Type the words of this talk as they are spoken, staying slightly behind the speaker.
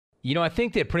You know, I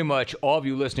think that pretty much all of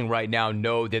you listening right now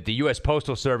know that the U.S.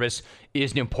 Postal Service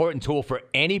is an important tool for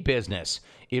any business.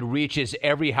 It reaches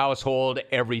every household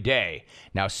every day.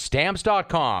 Now,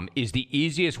 Stamps.com is the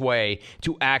easiest way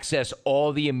to access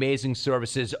all the amazing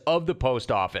services of the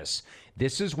post office.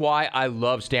 This is why I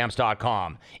love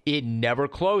Stamps.com. It never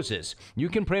closes. You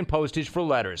can print postage for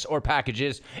letters or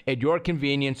packages at your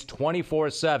convenience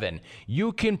 24/7.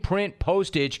 You can print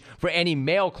postage for any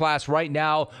mail class right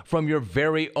now from your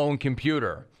very own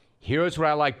computer. Here's what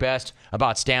I like best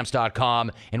about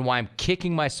Stamps.com and why I'm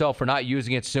kicking myself for not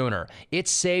using it sooner. It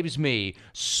saves me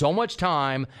so much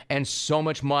time and so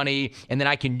much money, and then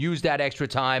I can use that extra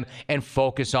time and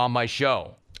focus on my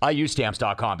show. I use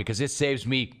Stamps.com because it saves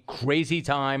me crazy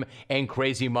time and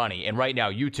crazy money. And right now,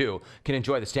 you too can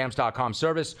enjoy the Stamps.com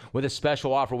service with a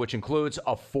special offer which includes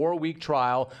a 4-week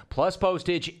trial, plus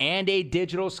postage and a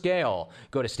digital scale.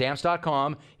 Go to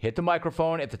Stamps.com, hit the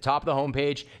microphone at the top of the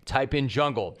homepage, type in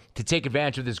Jungle. To take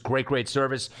advantage of this great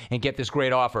service and get this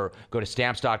great offer, go to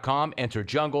Stamps.com, enter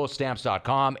Jungle,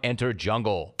 Stamps.com, enter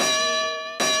Jungle.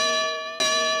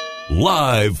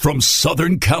 Live from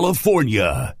Southern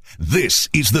California, this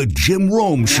is the Jim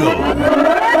Rome Show.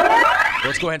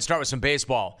 Let's go ahead and start with some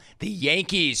baseball. The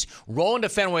Yankees rolling to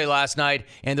Fenway last night,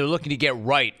 and they're looking to get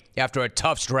right after a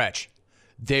tough stretch.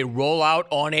 They roll out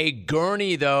on a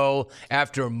gurney, though,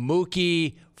 after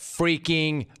Mookie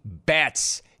freaking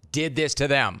Betts did this to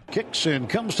them. Kicks in,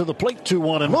 comes to the plate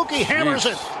 2-1, and Mookie hammers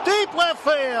it deep left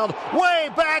field, way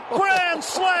back, grand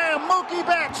slam. Mookie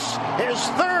Betts, his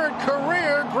third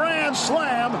career grand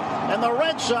slam, and the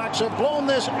Red Sox have blown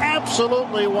this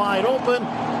absolutely wide open.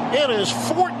 It is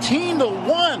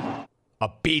 14-1. A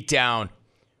beatdown.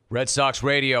 Red Sox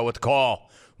radio with the call.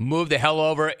 Move the hell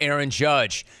over, Aaron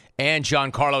Judge and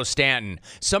Giancarlo Stanton.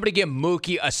 Somebody give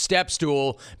Mookie a step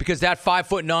stool because that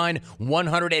 5'9",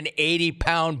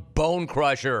 180-pound bone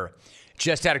crusher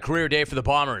just had a career day for the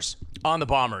Bombers. On the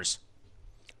Bombers.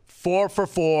 4 for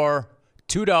 4,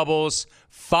 2 doubles,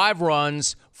 5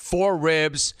 runs, 4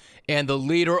 ribs, and the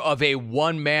leader of a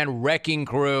one-man wrecking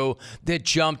crew that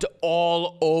jumped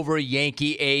all over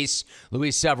Yankee ace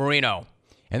Luis Severino,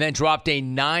 and then dropped a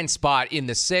 9 spot in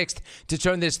the 6th to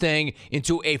turn this thing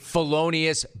into a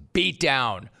felonious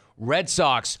beatdown. Red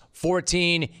Sox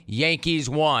 14, Yankees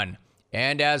 1.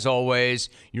 And as always,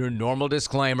 your normal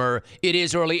disclaimer, it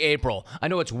is early April. I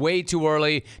know it's way too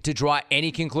early to draw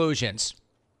any conclusions,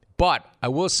 but I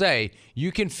will say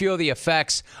you can feel the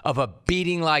effects of a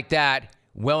beating like that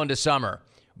well into summer.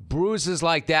 Bruises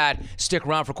like that stick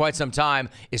around for quite some time,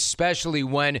 especially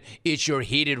when it's your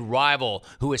heated rival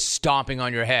who is stomping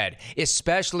on your head,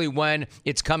 especially when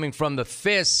it's coming from the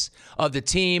fists of the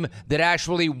team that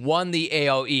actually won the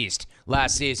AL East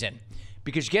last season.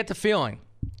 Because you get the feeling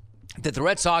that the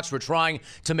Red Sox were trying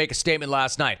to make a statement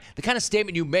last night. The kind of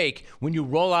statement you make when you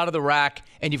roll out of the rack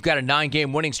and you've got a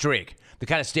 9-game winning streak. The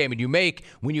kind of statement you make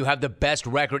when you have the best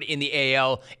record in the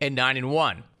AL at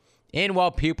 9-1. And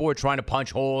while people were trying to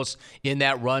punch holes in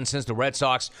that run since the Red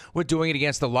Sox were doing it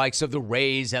against the likes of the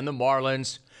Rays and the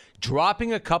Marlins,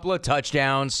 dropping a couple of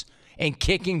touchdowns and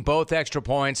kicking both extra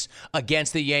points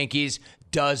against the Yankees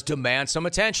does demand some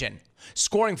attention.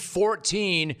 Scoring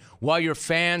 14 while your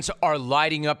fans are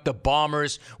lighting up the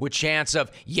Bombers with chants of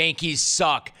Yankees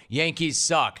suck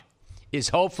is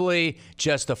hopefully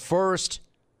just the first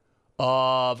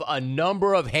of a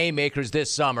number of haymakers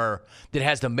this summer that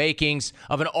has the makings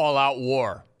of an all-out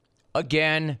war.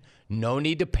 Again, no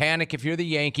need to panic if you're the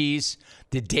Yankees.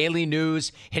 The Daily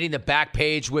News hitting the back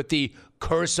page with the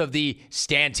curse of the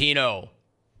Stantino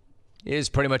is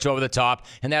pretty much over the top,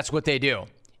 and that's what they do.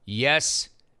 Yes,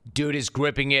 dude is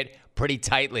gripping it pretty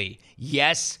tightly.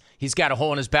 Yes, he's got a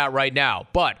hole in his bat right now,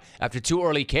 but after 2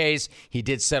 early Ks, he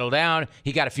did settle down.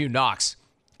 He got a few knocks.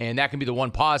 And that can be the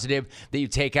one positive that you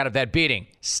take out of that beating.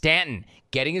 Stanton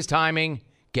getting his timing,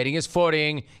 getting his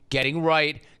footing, getting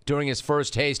right during his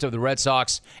first taste of the Red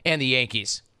Sox and the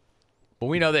Yankees. But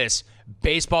we know this.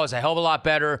 Baseball is a hell of a lot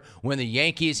better when the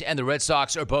Yankees and the Red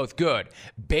Sox are both good.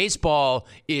 Baseball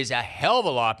is a hell of a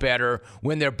lot better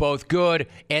when they're both good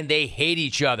and they hate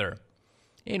each other.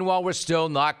 And while we're still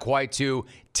not quite to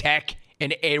Tech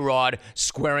and A-Rod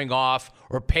squaring off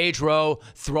or Pedro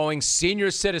throwing senior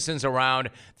citizens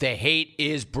around, the hate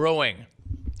is brewing.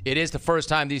 It is the first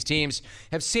time these teams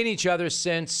have seen each other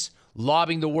since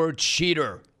lobbing the word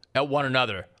cheater at one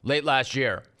another late last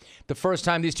year. The first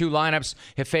time these two lineups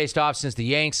have faced off since the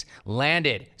Yanks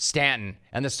landed Stanton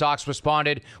and the Sox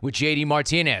responded with J.D.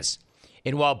 Martinez.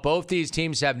 And while both these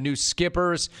teams have new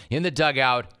skippers in the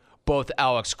dugout, both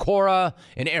Alex Cora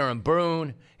and Aaron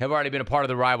Boone have already been a part of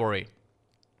the rivalry.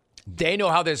 They know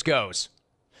how this goes.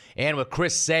 And with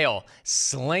Chris Sale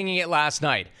slinging it last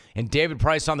night and David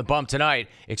Price on the bump tonight,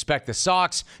 expect the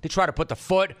Sox to try to put the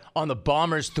foot on the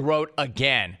Bombers' throat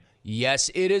again. Yes,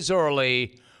 it is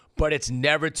early, but it's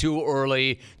never too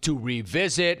early to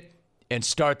revisit and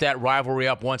start that rivalry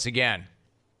up once again.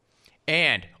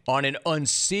 And on an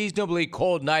unseasonably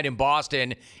cold night in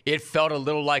Boston, it felt a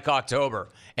little like October,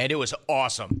 and it was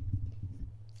awesome.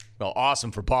 Well,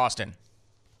 awesome for Boston.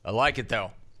 I like it,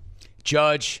 though.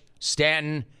 Judge,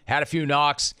 Stanton, had a few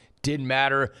knocks, didn't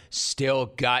matter, still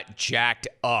got jacked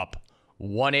up.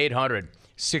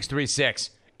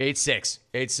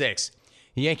 1-800-636-8686.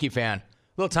 Yankee fan,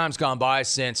 little time's gone by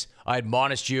since I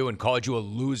admonished you and called you a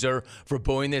loser for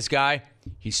booing this guy.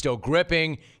 He's still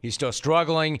gripping, he's still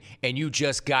struggling, and you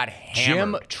just got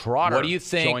hammered. Jim Trotter what do you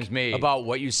think me. about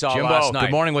what you saw Jimbo, last night?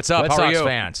 good morning. What's up? Red How are Sox you?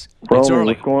 fans? Bro, It's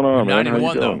early. what's going on, man? How you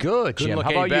 9-1 though. doing? Good, Jim. Couldn't How look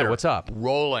about any better. you? What's up?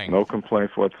 Rolling. No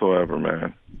complaints whatsoever,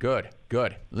 man. Good.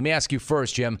 Let me ask you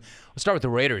first, Jim. Let's start with the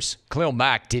Raiders. Khalil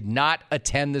Mack did not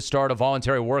attend the start of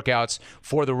voluntary workouts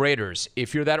for the Raiders.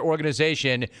 If you're that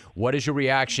organization, what is your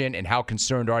reaction and how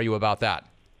concerned are you about that?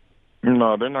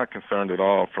 No, they're not concerned at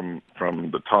all from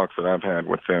the talks that I've had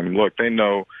with them. Look, they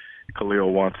know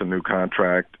Khalil wants a new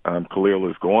contract. Khalil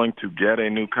is going to get a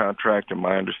new contract, and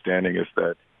my understanding is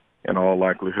that in all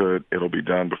likelihood it'll be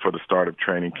done before the start of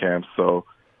training camp. So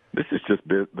this is just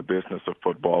the business of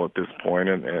football at this point,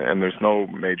 and there's no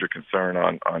major concern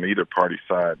on either party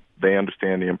side. They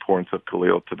understand the importance of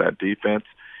Khalil to that defense.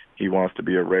 He wants to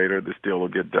be a Raider. This deal will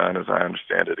get done, as I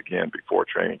understand it, again before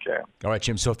training camp. All right,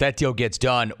 Jim. So if that deal gets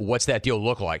done, what's that deal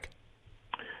look like?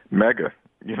 Mega.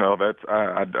 You know, that's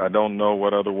I don't know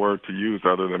what other word to use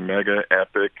other than mega,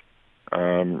 epic.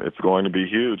 It's going to be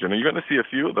huge, and you're going to see a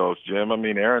few of those, Jim. I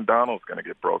mean, Aaron Donald's going to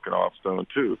get broken off soon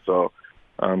too. So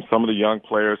some of the young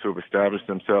players who have established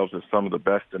themselves as some of the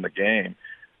best in the game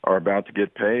are about to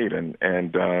get paid, and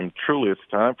truly it's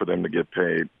time for them to get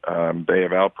paid. They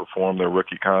have outperformed their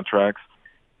rookie contracts,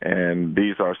 and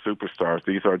these are superstars.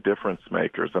 These are difference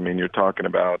makers. I mean, you're talking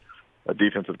about a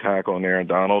defensive tackle in Aaron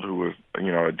Donald, who was,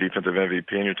 a defensive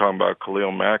MVP, and you're talking about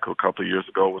Khalil Mack, who a couple of years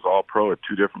ago was all-pro at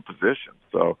two different positions.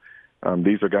 So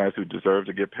these are guys who deserve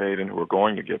to get paid and who are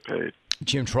going to get paid.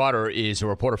 Jim Trotter is a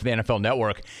reporter for the NFL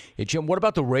Network. Hey, Jim, what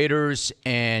about the Raiders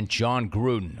and John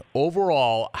Gruden?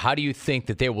 Overall, how do you think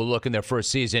that they will look in their first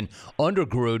season under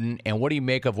Gruden, and what do you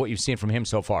make of what you've seen from him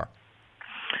so far?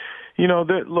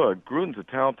 Look, Gruden's a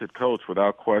talented coach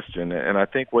without question, and I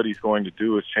think what he's going to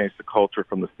do is change the culture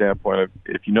from the standpoint of,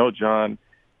 if you know John,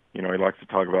 he likes to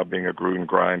talk about being a Gruden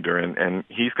grinder, and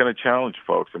he's going to challenge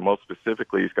folks, and most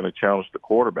specifically, he's going to challenge the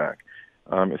quarterback.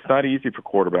 It's not easy for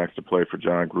quarterbacks to play for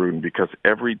John Gruden because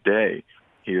every day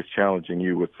he is challenging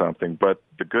you with something. But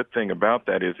the good thing about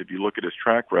that is if you look at his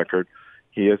track record,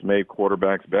 he has made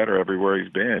quarterbacks better everywhere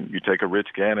he's been. You take a Rich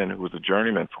Gannon, who was a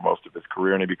journeyman for most of his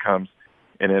career, and he becomes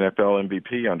an NFL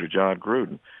MVP under John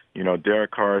Gruden.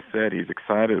 Derek Carr said he's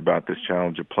excited about this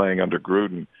challenge of playing under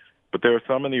Gruden. But there are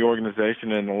some in the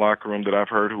organization and in the locker room that I've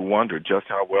heard who wonder just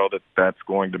how well that's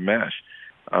going to mesh.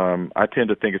 I tend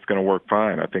to think it's going to work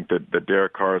fine. I think that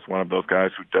Derek Carr is one of those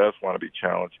guys who does want to be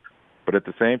challenged. But at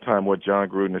the same time, what John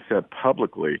Gruden has said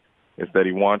publicly is that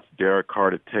he wants Derek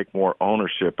Carr to take more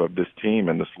ownership of this team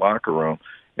and this locker room.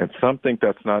 And some think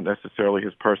that's not necessarily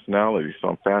his personality, so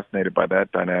I'm fascinated by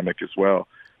that dynamic as well.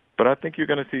 But I think you're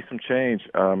going to see some change,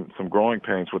 some growing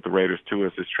pains with the Raiders, too,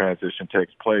 as this transition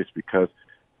takes place, because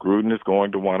Gruden is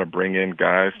going to want to bring in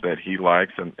guys that he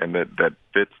likes and that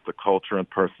fits the culture and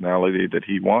personality that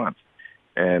he wants.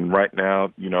 And right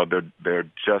now, there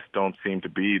just don't seem to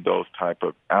be those type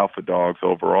of alpha dogs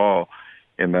overall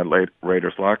in that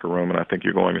Raiders locker room, and I think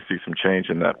you're going to see some change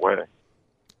in that way.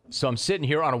 So I'm sitting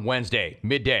here on a Wednesday,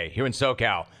 midday, here in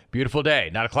SoCal. Beautiful day,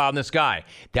 not a cloud in the sky.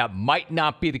 That might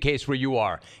not be the case where you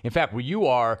are. In fact, where you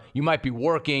are, you might be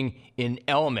working in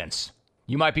elements.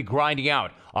 You might be grinding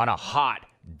out on a hot,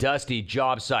 dusty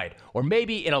job site, or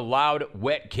maybe in a loud,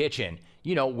 wet kitchen,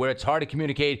 where it's hard to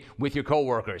communicate with your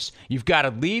coworkers. You've got to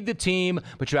lead the team,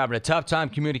 but you're having a tough time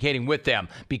communicating with them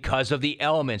because of the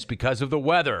elements, because of the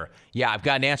weather. Yeah, I've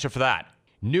got an answer for that.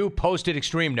 New Post-it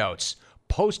Extreme Notes.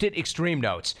 Post-it Extreme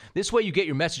Notes. This way you get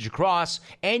your message across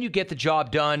and you get the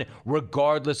job done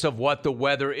regardless of what the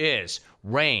weather is.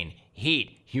 Rain,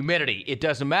 heat, humidity, it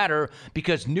doesn't matter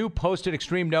because new Post-it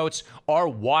Extreme Notes are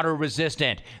water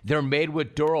resistant. They're made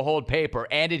with Durahold paper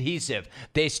and adhesive.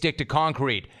 They stick to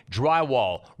concrete,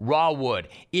 drywall, raw wood,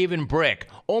 even brick,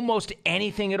 almost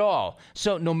anything at all.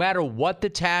 So no matter what the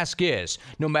task is,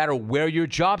 no matter where your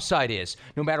job site is,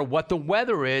 no matter what the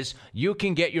weather is, you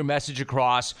can get your message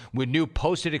across with new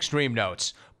Post-it Extreme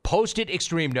Notes. Post-it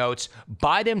Extreme Notes.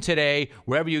 Buy them today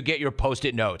wherever you get your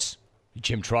Post-it notes.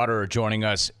 Jim Trotter joining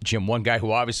us. Jim, one guy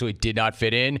who obviously did not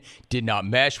fit in, did not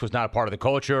mesh, was not a part of the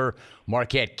culture,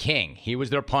 Marquette King. He was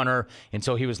their punter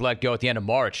until he was let go at the end of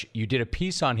March. You did a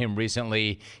piece on him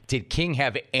recently. Did King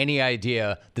have any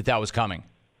idea that that was coming?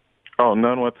 Oh,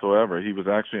 none whatsoever. He was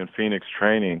actually in Phoenix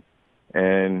training,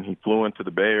 and he flew into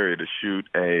the Bay Area to shoot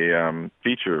a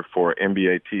feature for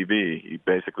NBA TV. He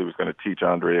basically was going to teach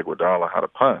Andre Iguodala how to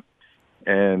punt.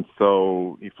 And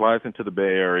so he flies into the Bay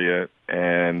Area,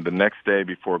 and the next day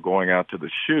before going out to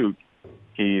the shoot,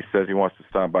 he says he wants to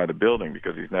stop by the building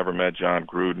because he's never met John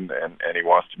Gruden, and he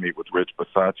wants to meet with Rich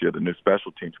Bisaccia, the new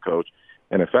special teams coach.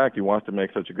 And in fact, he wants to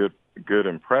make such a good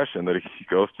impression that he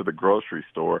goes to the grocery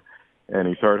store, and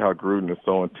he's heard how Gruden is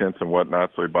so intense and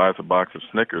whatnot, so he buys a box of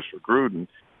Snickers for Gruden,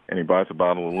 and he buys a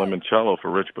bottle of limoncello for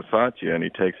Rich Bisaccia, and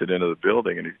he takes it into the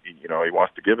building, and he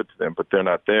wants to give it to them, but they're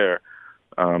not there.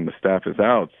 The staff is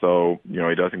out, so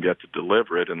he doesn't get to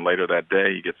deliver it. And later that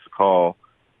day, he gets a call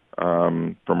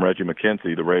from Reggie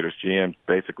McKenzie, the Raiders GM,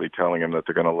 basically telling him that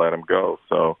they're going to let him go.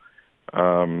 So,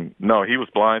 no, he was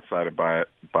blindsided by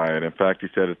it. In fact, he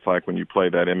said it's like when you play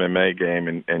that MMA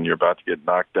game and you're about to get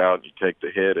knocked out, and you take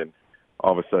the hit, and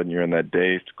all of a sudden you're in that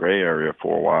dazed gray area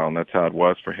for a while, and that's how it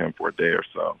was for him for a day or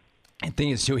so. And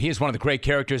thing is, too, he is one of the great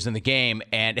characters in the game,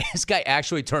 and this guy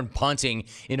actually turned punting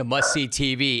into must-see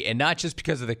TV, and not just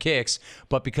because of the kicks,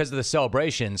 but because of the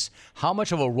celebrations. How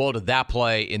much of a role did that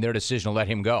play in their decision to let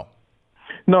him go?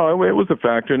 No, it was a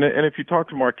factor. And if you talk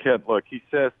to Marquette, look, he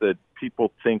says that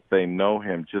people think they know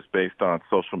him just based on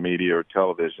social media or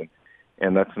television,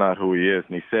 and that's not who he is.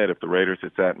 And he said, if the Raiders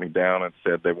had sat me down and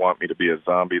said they want me to be a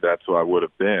zombie, that's who I would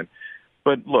have been.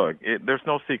 But look, there's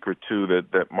no secret, too,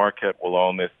 that Marquette will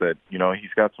own this, that,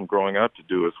 he's got some growing up to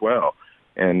do as well.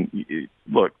 And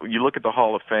look, you look at the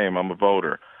Hall of Fame, I'm a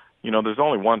voter. There's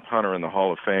only one punter in the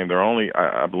Hall of Fame. There are only,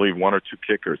 I believe, one or two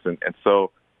kickers. And so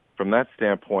from that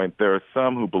standpoint, there are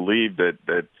some who believe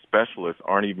that specialists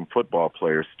aren't even football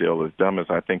players still, as dumb as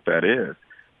I think that is.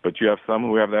 But you have some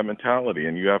who have that mentality,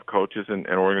 and you have coaches and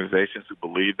organizations who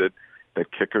believe that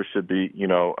kickers should be,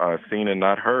 seen and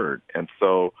not heard. And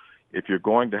so if you're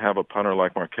going to have a punter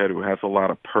like Marquette who has a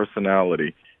lot of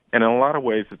personality, and in a lot of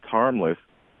ways it's harmless,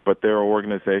 but there are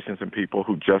organizations and people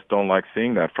who just don't like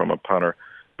seeing that from a punter.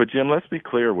 But, Jim, let's be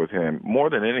clear with him. More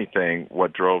than anything,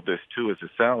 what drove this, too, is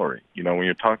his salary. When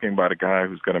you're talking about a guy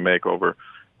who's going to make over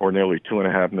or nearly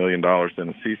 $2.5 million in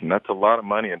a season, that's a lot of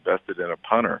money invested in a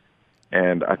punter.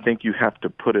 And I think you have to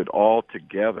put it all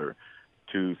together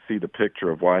to see the picture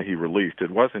of why he released.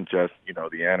 It wasn't just,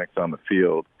 the annex on the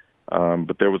field.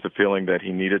 But there was a feeling that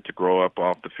he needed to grow up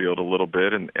off the field a little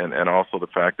bit, and also the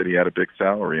fact that he had a big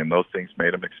salary, and those things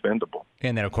made him expendable.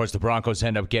 And then, of course, the Broncos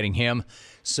end up getting him,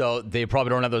 so they probably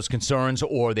don't have those concerns,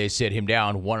 or they sit him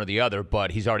down, one or the other,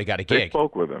 but he's already got a gig. They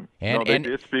spoke with him. They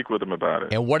did speak with him about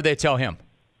it. And what did they tell him?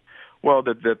 Well,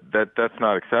 that's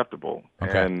not acceptable.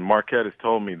 Okay. And Marquette has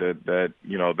told me that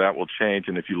will change,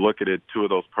 and if you look at it, two of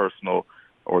those personal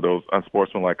or those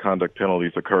unsportsmanlike conduct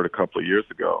penalties occurred a couple of years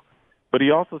ago. But he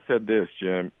also said this,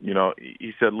 Jim,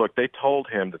 he said, look, they told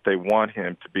him that they want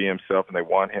him to be himself and they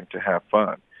want him to have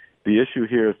fun. The issue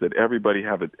here is that everybody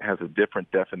has a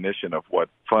different definition of what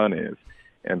fun is.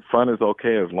 And fun is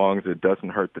okay as long as it doesn't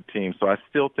hurt the team. So I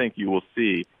still think you will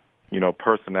see,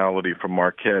 personality from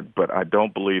Marquette, but I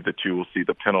don't believe that you will see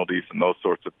the penalties and those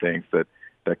sorts of things that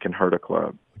can hurt a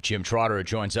club. Jim Trotter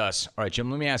joins us. All right, Jim,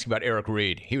 let me ask you about Eric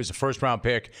Reed. He was a first-round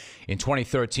pick in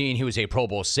 2013. He was a Pro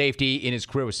Bowl safety in his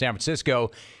career with San Francisco.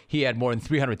 He had more than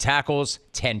 300 tackles,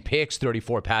 10 picks,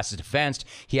 34 passes defensed.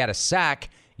 He had a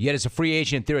sack, yet as a free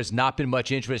agent, there has not been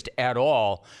much interest at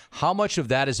all. How much of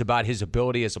that is about his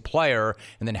ability as a player,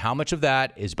 and then how much of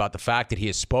that is about the fact that he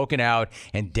has spoken out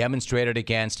and demonstrated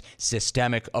against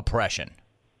systemic oppression?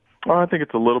 Well, I think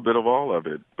it's a little bit of all of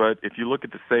it. But if you look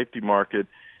at the safety market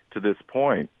to this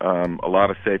point, a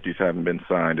lot of safeties haven't been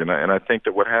signed. And I think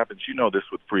that what happens, this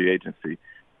with free agency,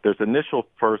 there's initial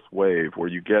first wave where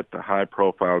you get the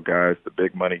high-profile guys, the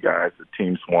big money guys that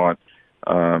teams want,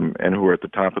 and who are at the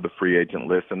top of the free agent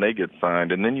list, and they get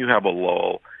signed. And then you have a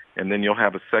lull, and then you'll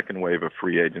have a second wave of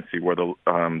free agency where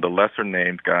the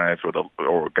lesser-named guys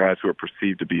or guys who are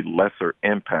perceived to be lesser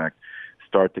impact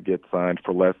start to get signed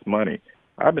for less money.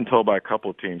 I've been told by a couple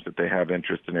of teams that they have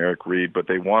interest in Eric Reed, but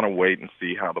they want to wait and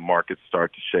see how the markets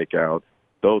start to shake out,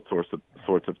 those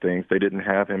sorts of things. They didn't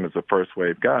have him as a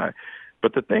first-wave guy.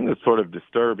 But the thing that's sort of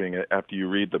disturbing after you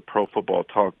read the Pro Football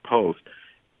Talk post,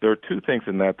 there are two things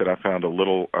in that I found a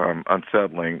little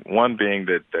unsettling. One being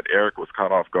that Eric was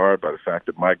caught off guard by the fact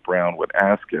that Mike Brown would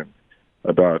ask him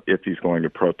about if he's going to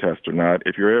protest or not.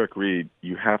 If you're Eric Reed,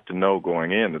 you have to know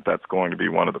going in that that's going to be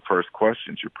one of the first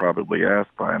questions you're probably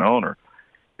asked by an owner.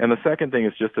 And the second thing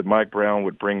is just that Mike Brown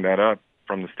would bring that up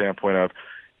from the standpoint of,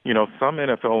 some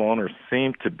NFL owners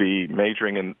seem to be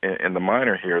majoring in the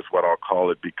minor here is what I'll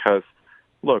call it, because,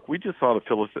 look, we just saw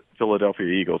the Philadelphia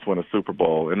Eagles win a Super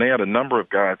Bowl, and they had a number of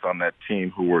guys on that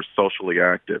team who were socially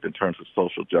active in terms of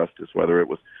social justice, whether it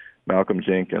was Malcolm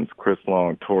Jenkins, Chris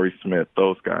Long, Torrey Smith,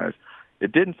 those guys.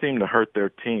 It didn't seem to hurt their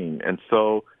team. And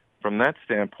so from that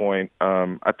standpoint,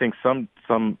 I think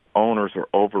some owners are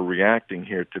overreacting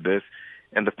here to this.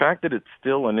 And the fact that it's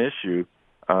still an issue,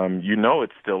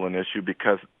 it's still an issue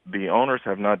because the owners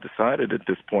have not decided at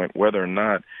this point whether or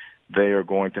not they are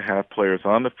going to have players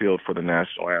on the field for the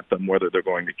national anthem, whether they're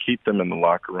going to keep them in the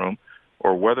locker room,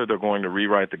 or whether they're going to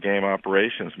rewrite the game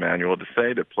operations manual to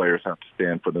say that players have to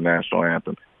stand for the national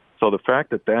anthem. So the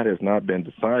fact that that has not been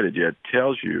decided yet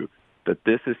tells you that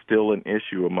this is still an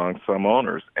issue among some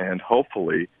owners, and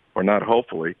hopefully, or not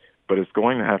hopefully, but it's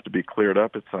going to have to be cleared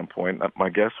up at some point. My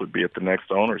guess would be at the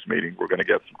next owners meeting, we're going to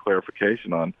get some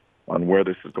clarification on where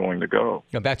this is going to go.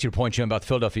 Now, back to your point, Jim, about the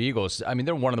Philadelphia Eagles. I mean,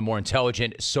 they're one of the more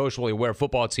intelligent, socially aware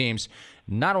football teams,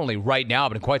 not only right now,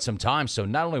 but in quite some time. So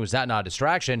not only was that not a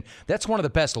distraction, that's one of the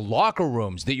best locker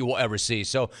rooms that you will ever see.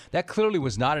 So that clearly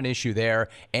was not an issue there,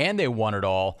 and they won it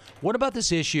all. What about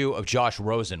this issue of Josh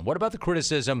Rosen? What about the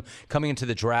criticism coming into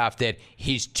the draft that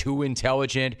he's too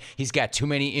intelligent, he's got too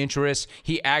many interests,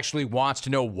 he actually wants to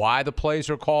know why the plays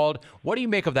are called? What do you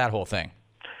make of that whole thing?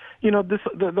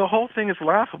 The whole thing is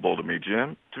laughable to me,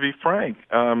 Jim, to be frank.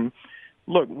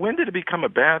 Look, when did it become a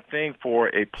bad thing for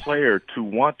a player to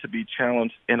want to be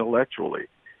challenged intellectually?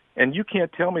 And you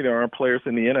can't tell me there aren't players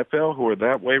in the NFL who are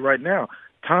that way right now.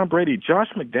 Tom Brady, Josh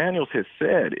McDaniels has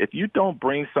said, if you don't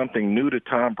bring something new to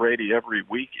Tom Brady every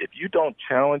week, if you don't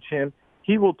challenge him,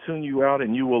 he will tune you out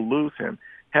and you will lose him.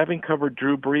 Having covered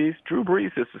Drew Brees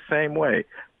is the same way.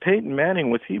 Peyton Manning,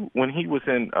 when he was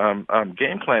in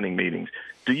game planning meetings,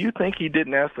 do you think he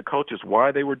didn't ask the coaches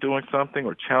why they were doing something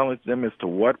or challenge them as to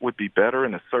what would be better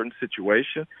in a certain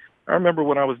situation? I remember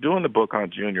when I was doing the book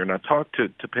on Junior, and I talked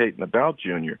to Peyton about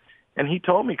Junior, and he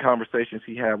told me conversations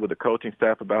he had with the coaching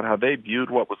staff about how they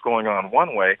viewed what was going on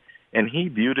one way, and he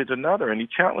viewed it another, and he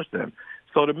challenged them.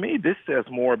 So to me, this says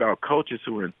more about coaches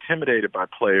who are intimidated by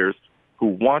players who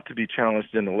want to be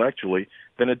challenged intellectually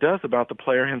than it does about the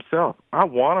player himself. I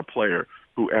want a player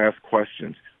who asks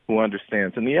questions, who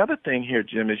understands. And the other thing here,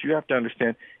 Jim, is you have to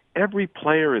understand every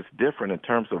player is different in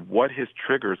terms of what his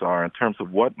triggers are, in terms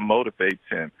of what motivates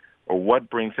him or what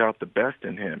brings out the best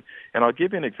in him. And I'll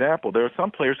give you an example. There are some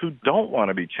players who don't want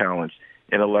to be challenged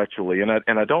intellectually,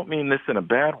 and I don't mean this in a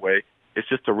bad way. It's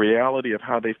just a reality of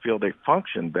how they feel they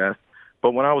function best.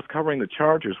 But when I was covering the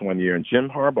Chargers one year, and Jim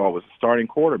Harbaugh was the starting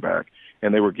quarterback,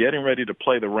 and they were getting ready to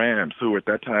play the Rams, who at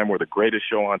that time were the greatest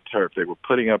show on turf. They were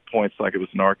putting up points like it was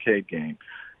an arcade game.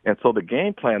 And so the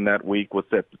game plan that week was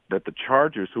that the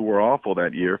Chargers, who were awful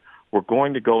that year, were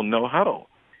going to go no huddle.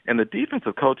 And the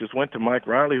defensive coaches went to Mike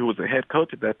Riley, who was the head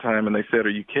coach at that time, and they said, are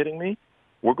you kidding me?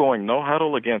 We're going no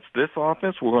huddle against this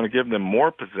offense. We're going to give them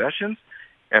more possessions.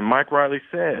 And Mike Riley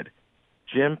said,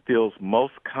 Jim feels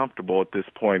most comfortable at this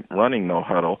point running no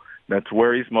huddle. That's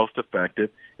where he's most effective.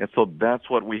 And so that's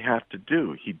what we have to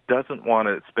do. He doesn't want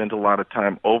to spend a lot of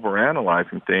time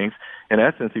overanalyzing things. In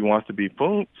essence, he wants to be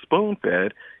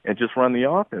spoon-fed and just run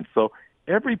the offense. So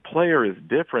every player is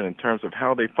different in terms of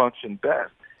how they function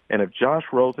best. And if Josh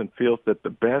Rosen feels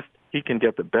that he can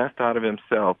get the best out of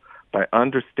himself by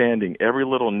understanding every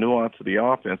little nuance of the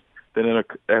offense, then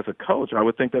as a coach, I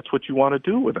would think that's what you want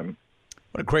to do with him.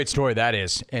 What a great story that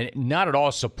is. And not at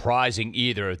all surprising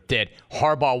either that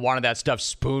Harbaugh wanted that stuff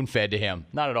spoon-fed to him.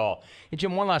 Not at all. And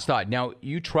Jim, one last thought. Now,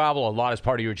 you travel a lot as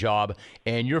part of your job,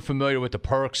 and you're familiar with the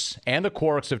perks and the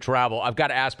quirks of travel. I've got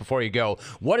to ask before you go,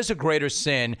 what is a greater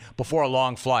sin before a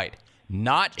long flight?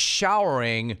 Not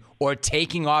showering or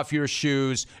taking off your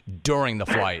shoes during the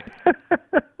flight?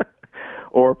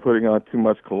 Or putting on too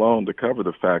much cologne to cover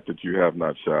the fact that you have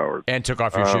not showered. And took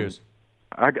off your shoes.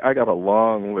 I got a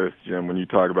long list, Jim, when you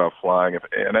talk about flying.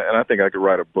 And I think I could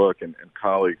write a book, and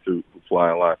colleagues who fly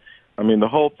a lot. I mean, the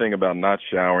whole thing about not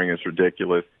showering is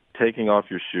ridiculous. Taking off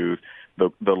your shoes.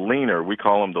 The leaner, we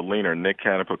call him the leaner. Nick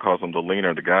Canepa calls him the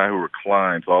leaner, the guy who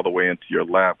reclines all the way into your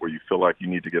lap where you feel like you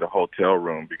need to get a hotel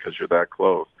room because you're that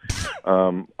close.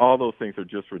 All those things are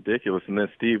just ridiculous. And then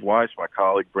Steve Weiss, my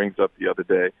colleague, brings up the other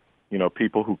day,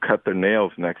 people who cut their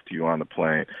nails next to you on the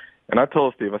plane. And I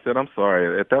told Steve, I said, I'm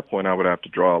sorry. At that point, I would have to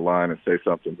draw a line and say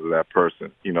something to that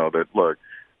person, that, look,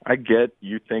 I get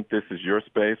you think this is your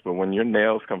space, but when your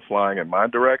nails come flying in my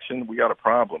direction, we got a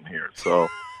problem here. So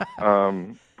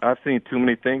I've seen too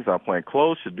many things on plain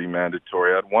clothes should be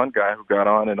mandatory. I had one guy who got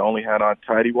on and only had on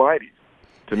tighty-whities.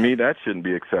 To me, that shouldn't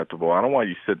be acceptable. I don't want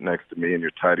you sitting next to me in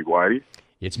your tighty-whities.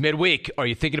 It's midweek. Are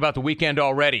you thinking about the weekend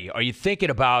already? Are you thinking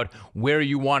about where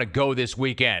you want to go this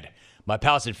weekend? My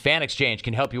pals at Fan Exchange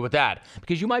can help you with that,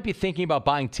 because you might be thinking about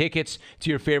buying tickets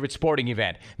to your favorite sporting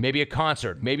event, maybe a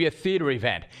concert, maybe a theater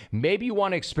event. Maybe you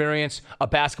want to experience a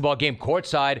basketball game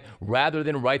courtside rather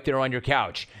than right there on your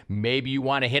couch. Maybe you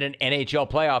want to hit an NHL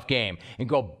playoff game and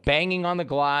go banging on the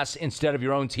glass instead of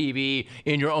your own TV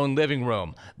in your own living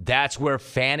room. That's where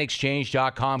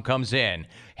fanexchange.com comes in.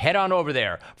 Head on over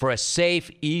there for a safe,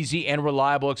 easy, and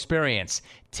reliable experience.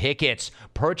 Tickets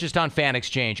purchased on Fan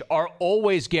Exchange are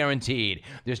always guaranteed.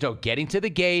 There's no getting to the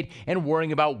gate and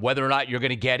worrying about whether or not you're going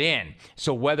to get in.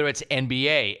 So whether it's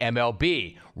NBA,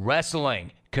 MLB,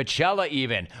 wrestling, Coachella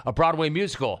even, a Broadway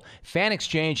musical, Fan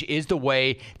Exchange is the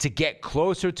way to get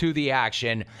closer to the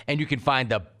action, and you can find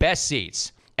the best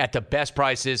seats at the best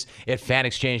prices at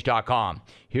fanexchange.com.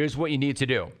 Here's what you need to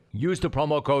do. Use the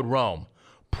promo code ROME.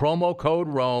 Promo code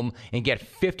ROME and get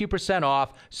 50%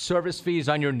 off service fees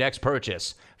on your next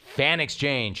purchase. Fan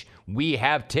Exchange, we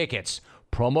have tickets.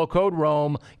 Promo code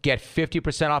ROME, get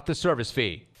 50% off the service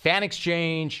fee. Fan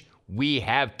Exchange, we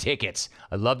have tickets.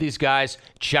 I love these guys.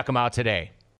 Check them out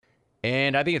today.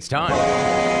 And I think it's time.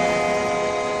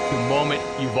 The moment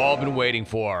you've all been waiting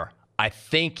for. I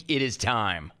think it is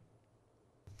time.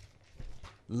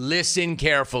 Listen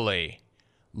carefully.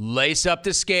 Lace up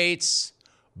the skates.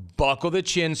 Buckle the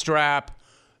chin strap,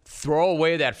 throw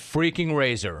away that freaking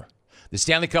razor. The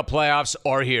Stanley Cup playoffs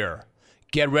are here.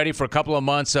 Get ready for a couple of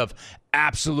months of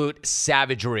absolute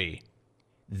savagery.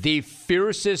 The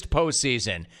fiercest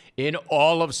postseason in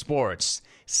all of sports.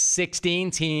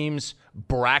 16 teams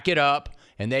bracket up,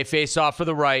 and they face off for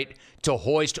the right to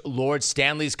hoist Lord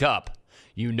Stanley's Cup.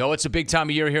 You know it's a big time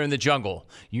of year here in the jungle.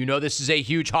 You know this is a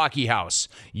huge hockey house.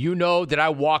 You know that I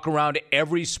walk around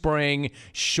every spring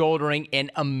shouldering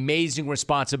an amazing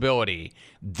responsibility.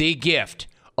 The gift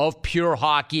of pure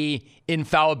hockey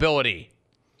infallibility.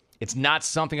 It's not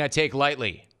something I take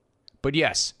lightly. But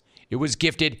yes, it was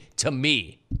gifted to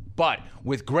me. But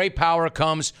with great power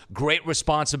comes great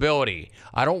responsibility.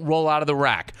 I don't roll out of the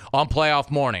rack on playoff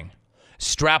morning.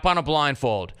 Strap on a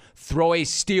blindfold. Throw a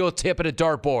steel tip at a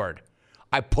dartboard.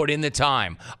 I put in the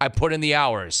time. I put in the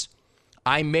hours.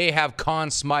 I may have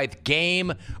Conn Smythe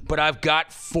game, but I've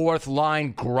got fourth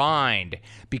line grind,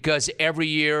 because every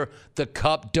year the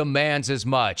cup demands as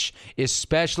much,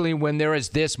 especially when there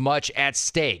is this much at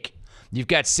stake. You've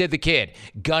got Sid the Kid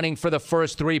gunning for the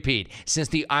first three-peat since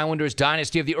the Islanders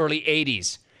dynasty of the early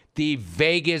 80s. The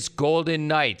Vegas Golden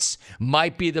Knights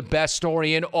might be the best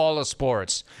story in all of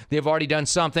sports. They've already done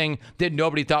something that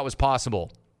nobody thought was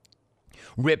possible.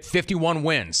 Rip 51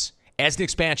 wins as an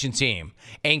expansion team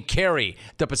and carry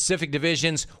the Pacific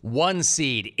Division's 1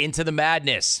 seed into the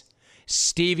madness.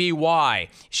 Stevie Y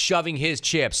shoving his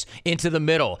chips into the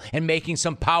middle and making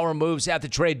some power moves at the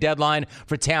trade deadline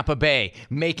for Tampa Bay,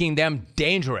 making them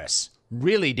dangerous,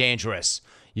 really dangerous.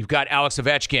 You've got Alex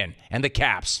Ovechkin and the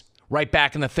Caps right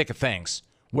back in the thick of things,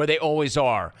 where they always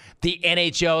are. The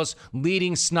NHL's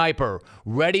leading sniper,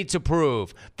 ready to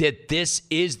prove that this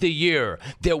is the year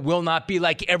that will not be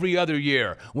like every other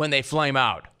year when they flame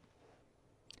out.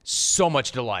 So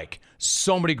much to like.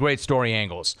 So many great story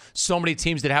angles. So many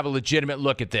teams that have a legitimate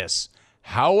look at this.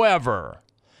 However,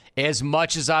 as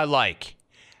much as I like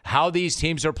how these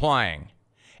teams are playing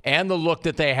and the look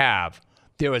that they have,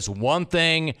 there is one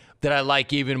thing that I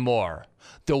like even more.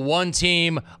 The one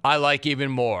team I like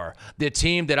even more. The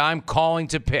team that I'm calling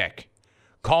to pick,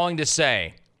 calling to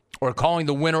say, or calling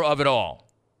the winner of it all.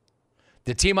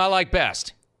 The team I like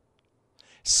best.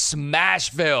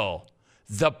 Smashville.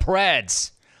 The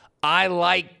Preds. I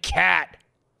like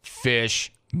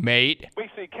catfish, mate.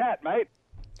 We see cat, mate.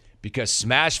 Because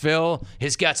Smashville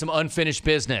has got some unfinished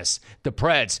business. The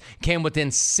Preds came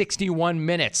within 61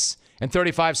 minutes and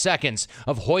 35 seconds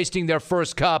of hoisting their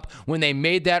first cup when they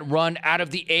made that run out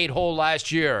of the 8-hole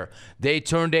last year. They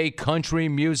turned a country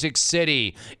music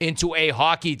city into a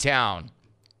hockey town.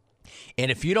 And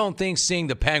if you don't think seeing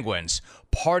the Penguins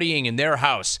partying in their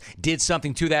house did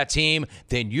something to that team,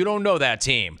 then you don't know that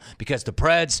team, because the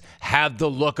Preds have the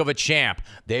look of a champ.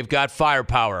 They've got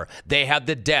firepower. They have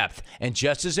the depth. And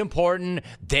just as important,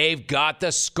 they've got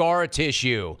the scar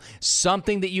tissue,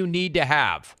 something that you need to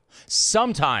have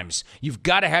Sometimes you've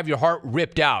got to have your heart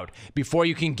ripped out before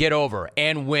you can get over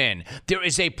and win. There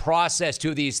is a process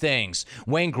to these things.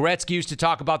 Wayne Gretzky used to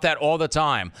talk about that all the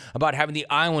time, about having the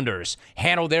Islanders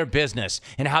handle their business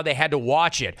and how they had to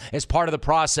watch it as part of the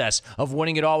process of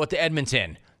winning it all with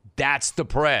Edmonton. That's the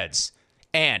Preds.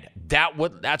 And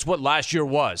that's what last year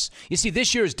was. You see,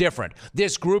 this year is different.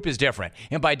 This group is different.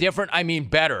 And by different, I mean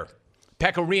better.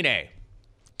 Pekka Rinne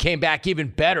came back even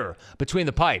better between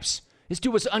the pipes. This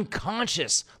dude was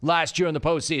unconscious last year in the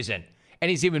postseason, and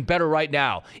he's even better right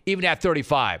now, even at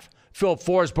 35. Philip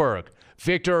Forsberg,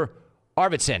 Victor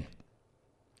Arvidsson.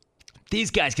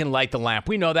 These guys can light the lamp.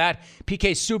 We know that.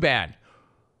 PK Subban,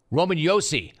 Roman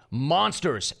Josi,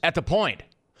 monsters at the point.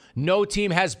 No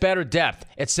team has better depth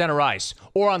at center ice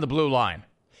or on the blue line.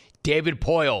 David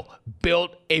Poile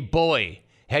built a bully.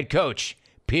 Head coach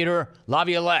Peter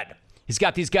Laviolette. He's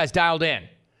got these guys dialed in.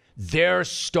 They're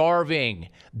starving.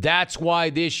 That's why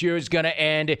this year is going to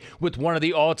end with one of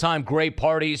the all-time great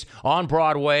parties on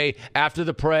Broadway after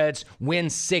the Preds win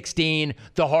 16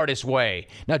 the hardest way.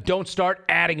 Now, don't start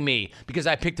adding me because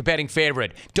I picked the betting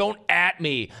favorite. Don't at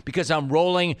me because I'm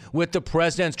rolling with the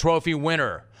President's Trophy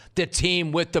winner, the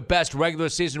team with the best regular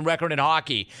season record in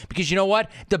hockey. Because you know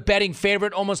what? The betting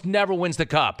favorite almost never wins the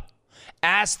cup.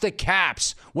 Ask the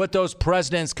Caps what those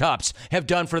President's Cups have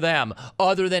done for them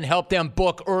other than help them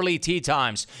book early tee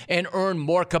times and earn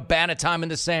more cabana time in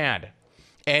the sand.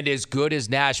 And as good as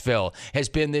Nashville has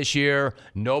been this year,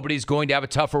 nobody's going to have a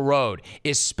tougher road,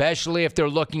 especially if they're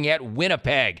looking at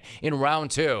Winnipeg in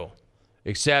round 2.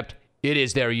 Except it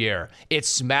is their year.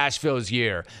 It's Smashville's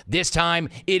year. This time,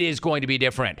 it is going to be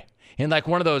different. And like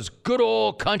one of those good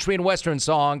old country and western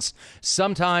songs,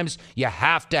 sometimes you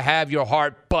have to have your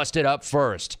heart busted up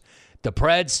first. The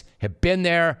Preds have been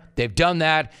there, they've done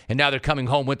that, and now they're coming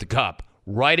home with the cup.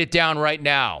 Write it down right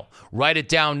now. Write it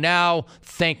down now.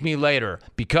 Thank me later.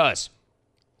 Because,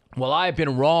 well, I've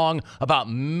been wrong about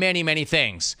many, many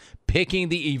things. Picking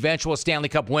the eventual Stanley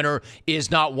Cup winner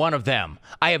is not one of them.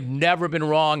 I have never been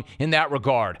wrong in that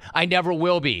regard. I never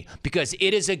will be, because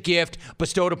it is a gift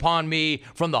bestowed upon me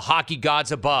from the hockey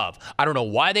gods above. I don't know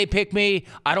why they picked me.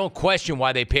 I don't question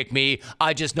why they picked me.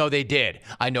 I just know they did.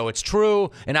 I know it's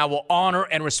true, and I will honor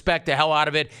and respect the hell out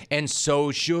of it, and so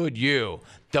should you.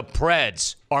 The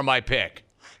Preds are my pick.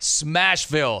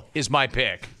 Smashville is my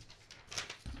pick.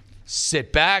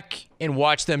 Sit back and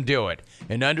watch them do it.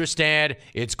 And understand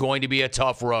it's going to be a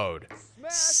tough road.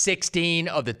 16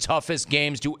 of the toughest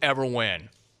games to ever win.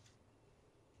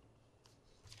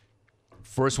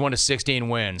 First one to 16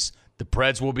 wins. The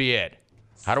Preds will be it.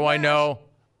 How do I know?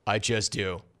 I just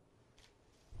do.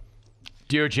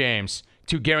 Dear James,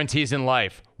 2 guarantees in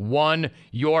life. 1,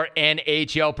 your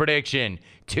NHL prediction.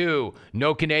 2,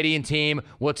 no Canadian team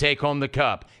will take home the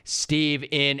cup. Steve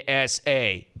in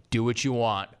SA. Do what you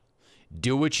want.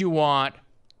 Do what you want.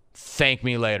 Thank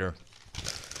me later.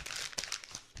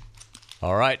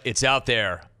 All right, it's out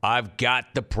there. I've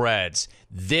got the Preds.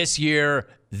 This year,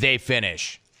 they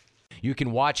finish. You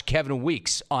can watch Kevin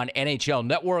Weeks on NHL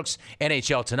Network's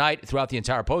NHL Tonight throughout the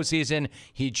entire postseason.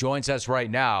 He joins us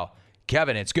right now.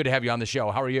 Kevin, it's good to have you on the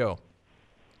show. How are you?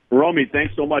 Romy,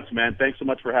 thanks so much, man. Thanks so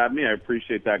much for having me. I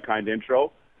appreciate that kind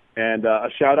intro. And a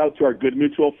shout-out to our good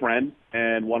mutual friend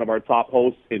and one of our top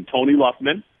hosts in Tony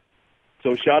Luffman.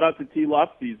 So shout out to T. Luff.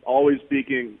 He's always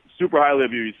speaking super highly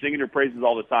of you. He's singing your praises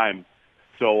all the time.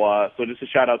 So just a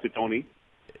shout out to Tony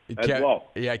as well.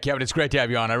 Yeah, Kevin, it's great to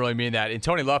have you on. I really mean that. And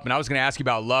Tony Luffman, I was going to ask you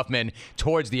about Luffman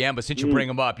towards the end, but since you bring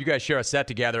him up, you guys share a set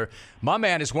together. My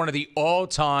man is one of the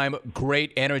all-time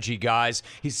great energy guys.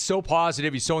 He's so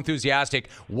positive. He's so enthusiastic.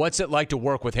 What's it like to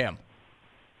work with him?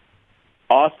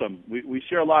 Awesome. We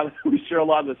share a lot. We share a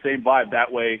lot of the same vibe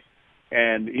that way,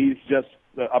 and he's just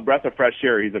a breath of fresh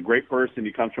air. He's a great person.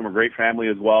 He comes from a great family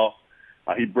as well.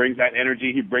 He brings that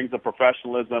energy. He brings the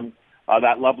professionalism,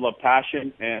 that level of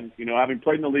passion. And, you know, having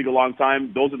played in the league a long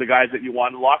time, those are the guys that you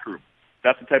want in the locker room.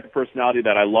 That's the type of personality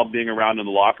that I love being around in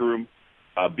the locker room,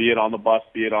 be it on the bus,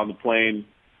 be it on the plane,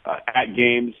 at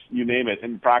games, you name it,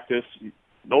 in practice.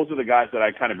 Those are the guys that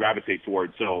I kind of gravitate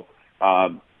towards. So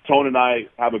Tone and I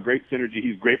have a great synergy.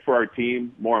 He's great for our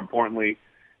team, more importantly.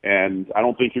 And I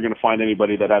don't think you're going to find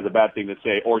anybody that has a bad thing to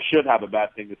say or should have a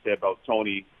bad thing to say about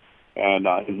Tony. And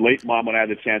his late mom, when I had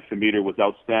the chance to meet her, was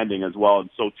outstanding as well,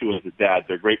 and so too is his dad.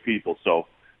 They're great people. So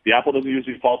the apple doesn't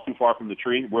usually fall too far from the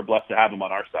tree. We're blessed to have him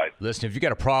on our side. Listen, if you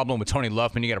got a problem with Tony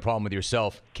Luffman, you got a problem with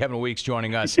yourself. Kevin Weeks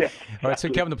joining us. Yeah, exactly. All right, so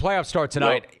Kevin, the playoffs start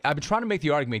tonight. Yep. I've been trying to make the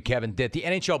argument, Kevin, that the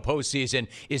NHL postseason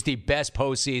is the best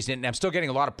postseason, and I'm still getting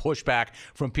a lot of pushback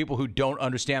from people who don't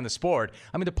understand the sport.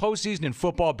 I mean, the postseason in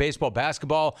football, baseball,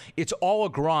 basketball, it's all a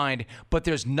grind, but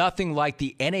there's nothing like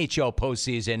the NHL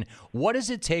postseason. What does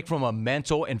it take from a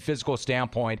mental and physical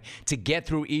standpoint to get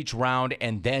through each round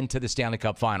and then to the Stanley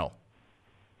Cup final?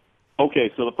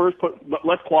 Okay, so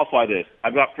let's qualify this.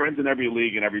 I've got friends in every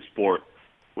league and every sport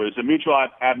where there's a mutual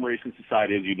admiration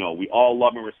society, as you know. We all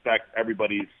love and respect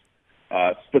everybody's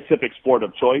specific sport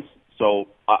of choice. So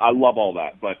I love all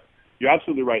that. But you're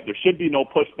absolutely right. There should be no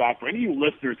pushback for any of you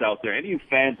listeners out there, any of you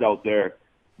fans out there.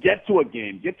 Get to a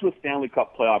game. Get to a Stanley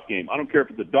Cup playoff game. I don't care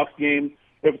if it's a Ducks game,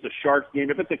 if it's a Sharks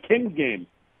game, if it's a Kings game.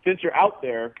 Since you're out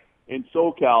there in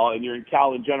SoCal and you're in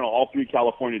Cal in general, all three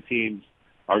California teams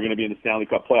are going to be in the Stanley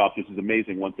Cup playoffs. This is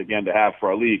amazing once again to have for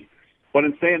our league. But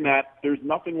in saying that, there's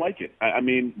nothing like it. I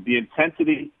mean, the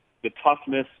intensity, the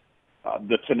toughness,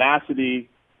 the tenacity,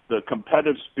 the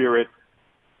competitive spirit.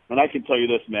 And I can tell you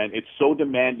this, man, it's so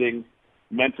demanding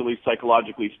mentally,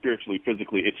 psychologically, spiritually,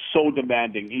 physically. It's so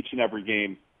demanding each and every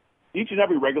game. Each and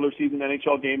every regular season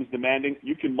NHL game is demanding.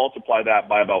 You can multiply that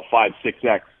by about 5,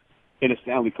 6x in a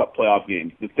Stanley Cup playoff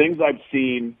game. The things I've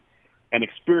seen and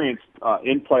experienced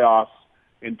in playoffs,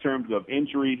 in terms of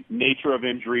injury, nature of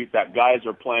injury, that guys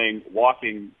are playing,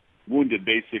 walking wounded,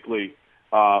 basically.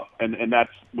 And that's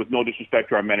with no disrespect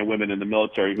to our men and women in the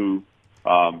military who,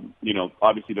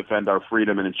 obviously defend our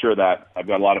freedom and ensure that. I've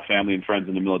got a lot of family and friends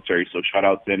in the military, so shout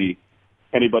out to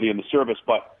anybody in the service.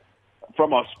 But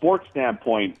from a sports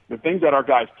standpoint, the things that our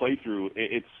guys play through,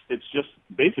 it's just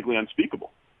basically unspeakable,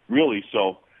 really.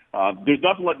 So there's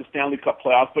nothing like the Stanley Cup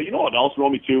playoffs. But you know what else,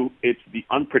 Romy, too? It's the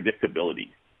unpredictability.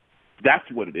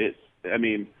 That's what it is. I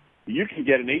mean, you can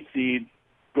get an 8 seed,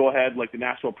 go ahead like the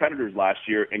Nashville Predators last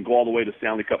year, and go all the way to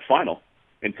Stanley Cup final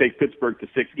and take Pittsburgh to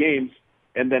 6 games.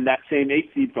 And then that same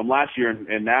 8 seed from last year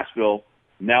in Nashville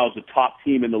now is the top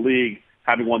team in the league,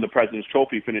 having won the President's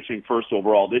Trophy, finishing first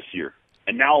overall this year.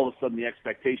 And now all of a sudden the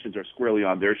expectations are squarely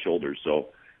on their shoulders. So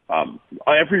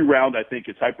every round I think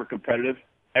is hyper-competitive,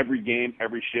 every game,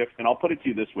 every shift. And I'll put it to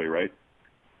you this way, right?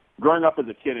 Growing up as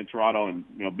a kid in Toronto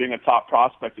and being a top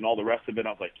prospect and all the rest of it, I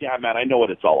was like, yeah, man, I know what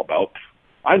it's all about.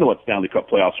 I know what Stanley Cup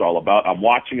playoffs are all about. I'm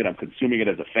watching it. I'm consuming it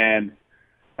as a fan.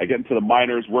 I get into the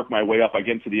minors, work my way up. I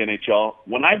get into the NHL.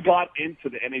 When I got into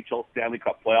the NHL Stanley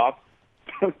Cup playoffs,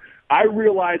 I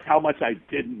realized how much I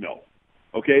didn't know.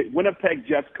 Okay, Winnipeg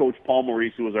Jets coach Paul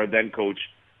Maurice, who was our then coach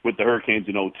with the Hurricanes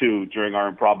in 2002 during our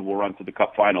improbable run to the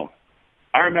Cup final,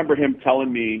 I remember him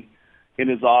telling me in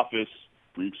his office,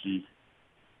 Breeksy,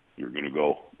 you're going to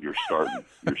go. You're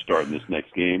starting this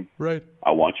next game. Right.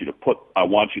 I want you to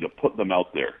put them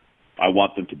out there. I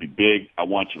want them to be big. I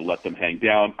want you to let them hang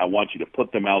down. I want you to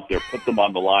put them out there, put them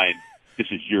on the line. This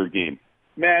is your game.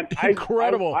 Man,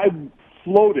 incredible. I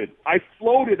floated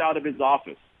out of his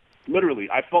office. Literally,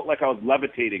 I felt like I was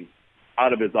levitating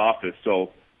out of his office.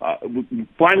 So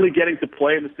finally getting to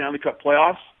play in the Stanley Cup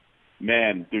playoffs,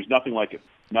 man, there's nothing like it.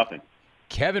 Nothing.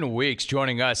 Kevin Weeks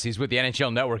joining us. He's with the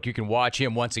NHL Network. You can watch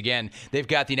him once again. They've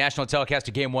got the national telecast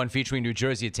of Game 1 featuring New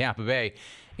Jersey at Tampa Bay.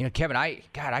 Kevin, I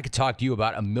could talk to you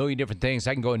about a million different things.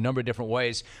 I can go a number of different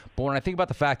ways. But when I think about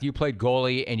the fact that you played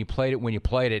goalie and you played it when you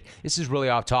played it, this is really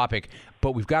off topic.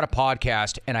 But we've got a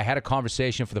podcast, and I had a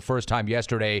conversation for the first time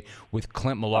yesterday with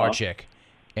Clint Malarchik.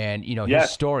 And, his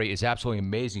story is absolutely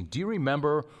amazing. Do you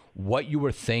remember what you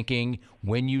were thinking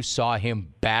when you saw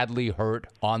him badly hurt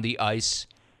on the ice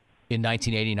in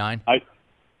 1989?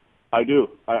 I do.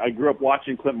 I grew up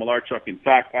watching Clint Malarchuk. In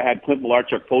fact, I had Clint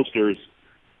Malarchuk posters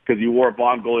because you wore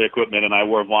Vaughn goalie equipment, and I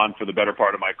wore Vaughn for the better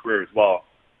part of my career as well.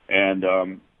 And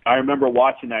I remember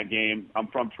watching that game. I'm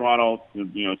from Toronto.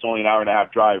 It's only an hour and a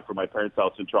half drive from my parents'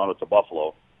 house in Toronto to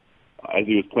Buffalo, as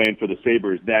he was playing for the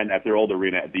Sabres then at their old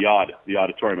arena at the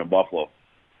Auditorium in Buffalo.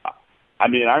 I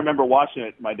mean, I remember watching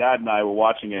it. My dad and I were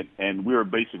watching it, and we were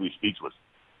basically speechless.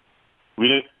 We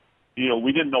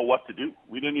didn't know what to do.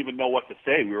 We didn't even know what to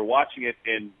say. We were watching it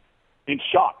in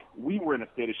shock. We were in a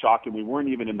state of shock, and we weren't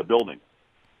even in the building.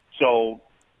 So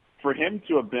for him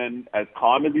to have been as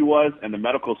calm as he was, and the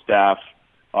medical staff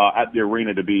at the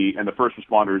arena to be, and the first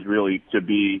responders really to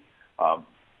be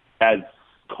as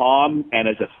calm and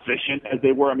as efficient as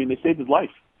they were. I mean, they saved his life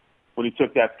when he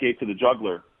took that skate to the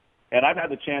jugular. And I've had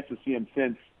the chance to see him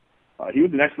since. He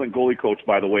was an excellent goalie coach,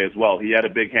 by the way, as well. He had a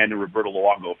big hand in Roberto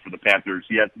Luongo for the Panthers.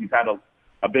 He's had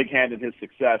a big hand in his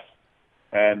success.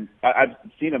 And I've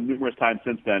seen him numerous times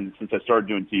since then, since I started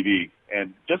doing TV.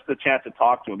 And just the chance to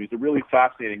talk to him, he's a really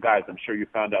fascinating guy, as I'm sure you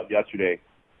found out yesterday.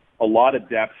 A lot of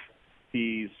depth.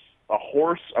 He's a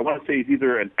horse. I want to say he's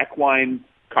either an equine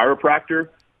chiropractor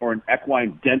or an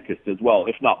equine dentist as well,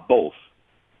 if not both.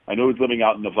 I know he's living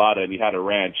out in Nevada and he had a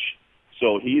ranch.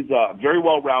 So he's very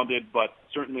well-rounded, but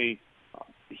certainly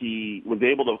he was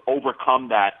able to overcome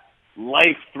that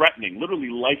literally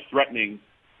life-threatening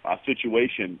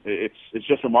situation. It's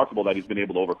just remarkable that he's been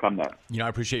able to overcome that. I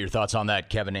appreciate your thoughts on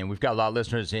that, Kevin. And we've got a lot of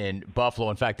listeners in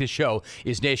Buffalo. In fact, this show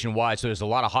is nationwide, so there's a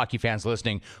lot of hockey fans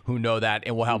listening who know that,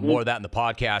 and we'll have more of that in the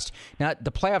podcast. Now,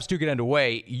 the playoffs do get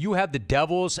underway. You have the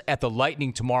Devils at the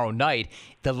Lightning tomorrow night.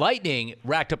 The Lightning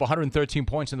racked up 113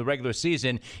 points in the regular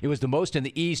season. It was the most in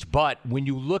the East, but when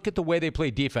you look at the way they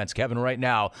play defense, Kevin, right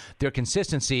now, their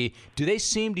consistency, do they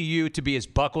seem to you to be as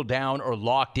buckled down or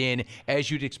locked in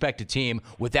as you'd expect a team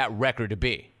with that record to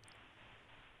be?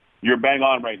 You're bang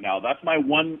on right now. That's my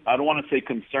one, I don't want to say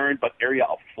concern, but area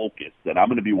of focus that I'm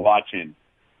going to be watching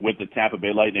with the Tampa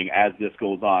Bay Lightning as this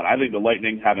goes on. I think the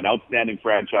Lightning have an outstanding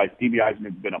franchise. Stevie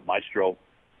Eisenman's been a maestro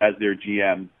as their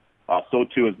GM. So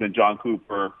too has been John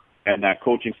Cooper, and that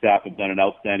coaching staff have done an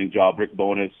outstanding job. Rick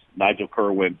Bowness, Nigel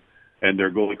Kerwin, and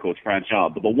their goalie coach, Frank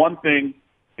John. But the one thing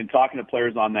in talking to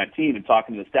players on that team and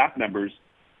talking to the staff members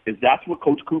is that's what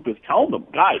Coach Cooper is telling them.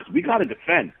 Guys, we got to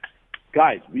defend.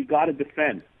 Guys, we got to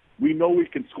defend. We know we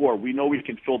can score. We know we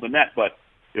can fill the net. But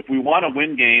if we want to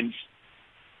win games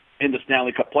in the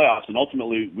Stanley Cup playoffs, and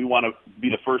ultimately we want to be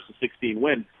the first of 16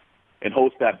 wins and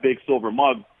host that big silver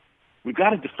mug, we've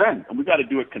got to defend, and we've got to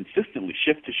do it consistently,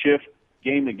 shift to shift,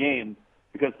 game to game,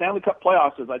 because Stanley Cup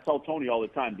playoffs, as I tell Tony all the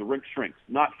time, the rink shrinks,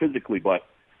 not physically, but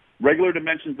regular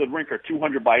dimensions of the rink are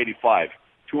 200 by 85,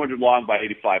 200 long by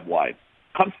 85 wide.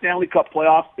 Come Stanley Cup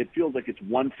playoffs, it feels like it's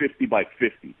 150 by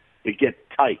 50. It gets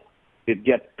tight. It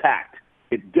gets packed.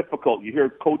 It's difficult. You hear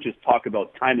coaches talk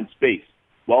about time and space.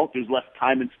 Well, there's less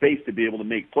time and space to be able to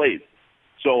make plays.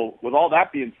 So with all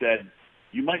that being said,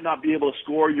 you might not be able to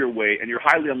score your way, and you're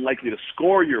highly unlikely to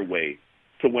score your way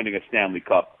to winning a Stanley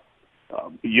Cup.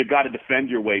 You got to defend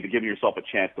your way to giving yourself a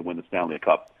chance to win the Stanley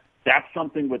Cup. That's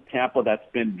something with Tampa that's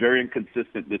been very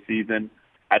inconsistent this season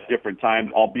at different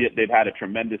times, albeit they've had a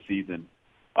tremendous season.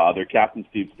 Their captain,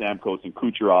 Steve Stamkos, and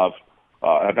Kucherov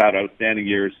have had outstanding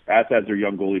years, as has their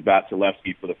young goalie,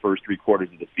 Vasilevsky, for the first 3 quarters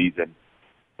of the season.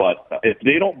 But if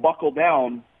they don't buckle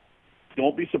down,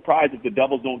 don't be surprised if the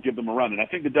Devils don't give them a run. And I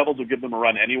think the Devils will give them a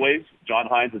run anyways. John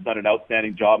Hines has done an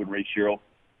outstanding job, and Ray Shero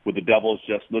with the Devils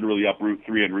just literally up Route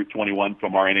 3 and Route 21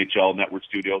 from our NHL network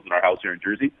studios in our house here in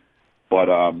Jersey. But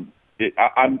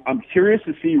I'm curious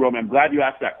to see, Roman, I'm glad you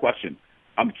asked that question.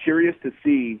 I'm curious to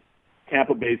see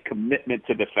Tampa Bay's commitment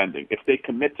to defending. If they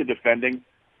commit to defending,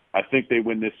 I think they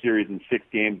win this series in 6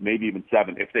 games, maybe even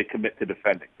 7, if they commit to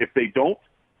defending. If they don't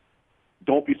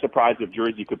be surprised if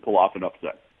Jersey could pull off an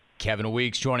upset. Kevin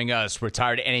Weeks joining us,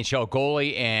 retired NHL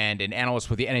goalie and an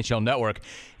analyst with the NHL Network.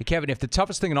 Hey, Kevin, if the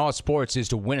toughest thing in all sports is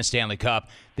to win a Stanley Cup,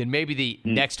 then maybe the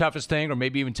next toughest thing, or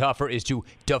maybe even tougher, is to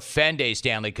defend a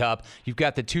Stanley Cup. You've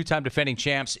got the 2-time defending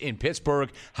champs in Pittsburgh.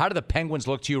 How do the Penguins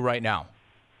look to you right now?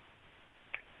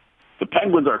 The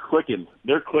Penguins are clicking.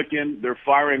 They're clicking. They're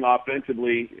firing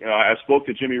offensively. I spoke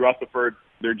to Jimmy Rutherford,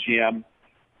 their GM.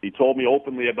 He told me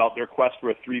openly about their quest for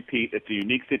a three-peat. It's a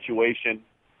unique situation.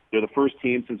 They're the first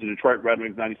team since the Detroit Red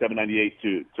Wings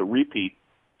 97-98 to repeat.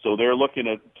 So they're looking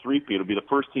at three-peat. It'll be the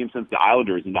first team since the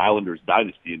Islanders in the Islanders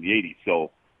dynasty in the 80s.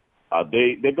 So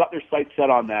they've got their sights set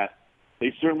on that.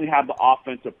 They certainly have the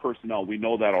offensive personnel. We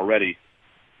know that already.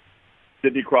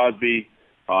 Sidney Crosby,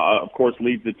 of course,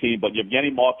 leads the team. But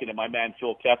Evgeny Malkin and my man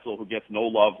Phil Kessel, who gets no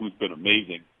love, who's been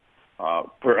amazing.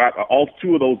 All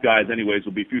 2 of those guys, anyways,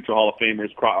 will be future Hall of Famers.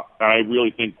 I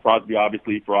really think Crosby,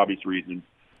 obviously, for obvious reasons.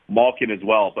 Malkin as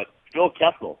well. But Phil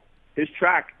Kessel, his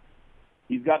track,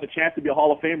 he's got the chance to be a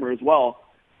Hall of Famer as well.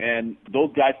 And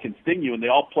those guys can sting you, and they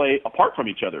all play apart from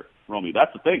each other, Romy.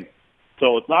 That's the thing.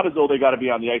 So it's not as though they got to be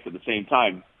on the ice at the same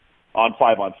time on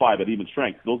 5-on-5 at even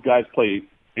strength. Those guys play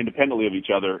independently of each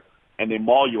other, and they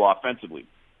maul you offensively.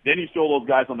 Then you throw those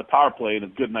guys on the power play, and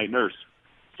it's good night nurse.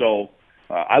 So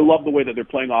I love the way that they're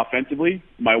playing offensively.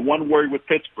 My one worry with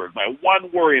Pittsburgh,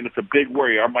 and it's a big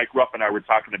worry, our Mike Ruff and I were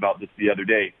talking about this the other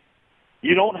day,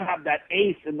 you don't have that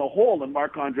ace in the hole in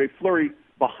Marc-Andre Fleury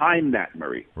behind Matt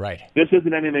Murray. Right. This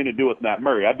isn't anything to do with Matt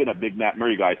Murray. I've been a big Matt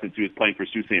Murray guy since he was playing for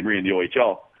Sault Ste. Marie in the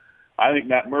OHL. I think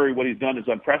Matt Murray, what he's done is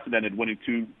unprecedented, winning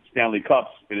 2 Stanley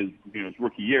Cups in his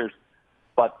rookie years.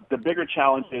 But the bigger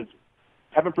challenge is,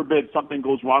 heaven forbid, something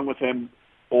goes wrong with him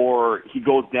or he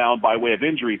goes down by way of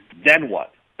injury, then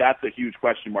what? That's a huge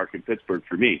question mark in Pittsburgh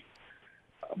for me.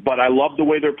 But I love the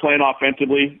way they're playing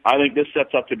offensively. I think this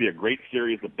sets up to be a great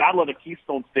series. The Battle of the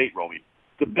Keystone State, Romy.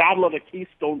 The Battle of the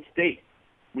Keystone State.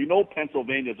 We know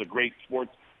Pennsylvania is a great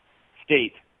sports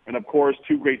state. And, of course,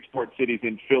 two great sports cities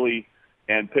in Philly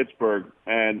and Pittsburgh.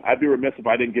 And I'd be remiss if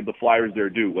I didn't give the Flyers their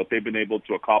due, what they've been able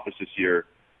to accomplish this year.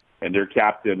 And their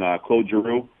captain,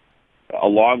 Khloe,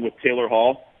 along with Taylor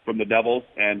Hall from the Devils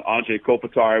and Anze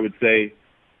Kopitar, I would say,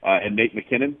 and Nate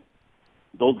McKinnon.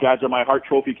 Those guys are my Hart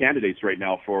Trophy candidates right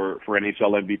now for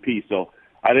NHL MVP. So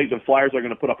I think the Flyers are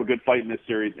going to put up a good fight in this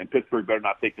series, and Pittsburgh better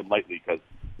not take them lightly because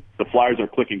the Flyers are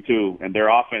clicking too, and their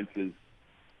offense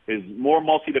is more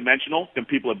multidimensional than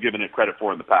people have given it credit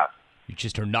for in the past. You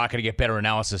just are not going to get better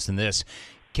analysis than this.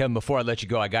 Kevin, before I let you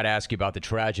go, I got to ask you about the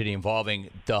tragedy involving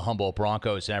the Humboldt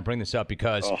Broncos. And I bring this up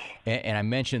because, and I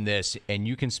mentioned this, and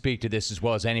you can speak to this as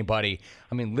well as anybody.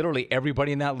 I mean, literally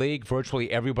everybody in that league,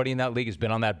 virtually everybody in that league has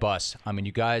been on that bus. I mean,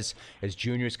 you guys as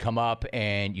juniors come up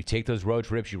and you take those road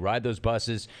trips, you ride those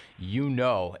buses,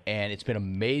 and it's been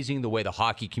amazing the way the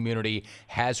hockey community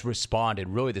has responded,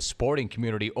 really the sporting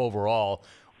community overall.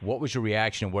 What was your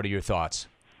reaction and what are your thoughts?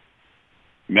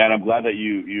 Man, I'm glad that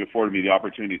you afforded me the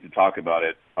opportunity to talk about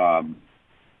it.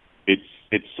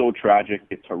 It's so tragic.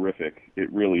 It's horrific.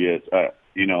 It really is. I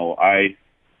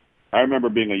remember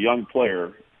being a young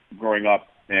player growing up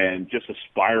and just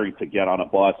aspiring to get on a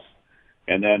bus.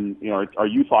 And then, our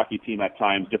youth hockey team at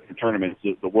times, different tournaments,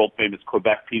 the world famous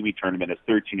Quebec Pee Wee tournament as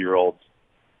 13-year-olds.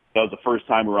 That was the first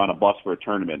time we were on a bus for a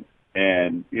tournament.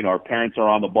 And, our parents are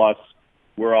on the bus.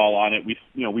 We're all on it.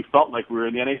 We felt like we were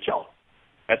in the NHL.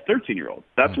 As 13-year-olds.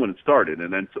 That's when it started.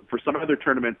 And then for some other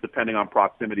tournaments, depending on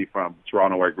proximity from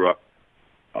Toronto where I grew up,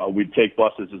 we'd take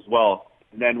buses as well.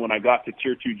 And then when I got to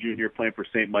Tier 2 junior playing for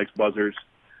St. Mike's Buzzers,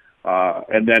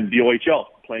 and then the OHL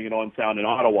playing in Owen Sound in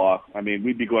Ottawa, I mean,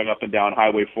 we'd be going up and down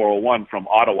Highway 401 from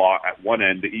Ottawa at one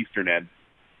end, the eastern end,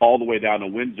 all the way down to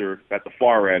Windsor at the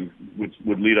far end, which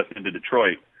would lead us into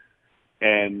Detroit.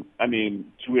 And, I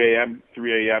mean, 2 a.m.,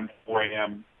 3 a.m., 4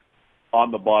 a.m.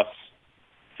 on the bus.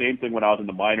 Same thing when I was in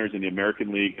the minors in the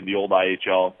American League and the old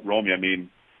IHL. Romy, I mean,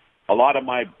 a lot of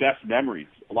my best memories,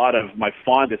 a lot of my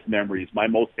fondest memories, my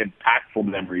most impactful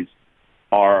memories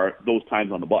are those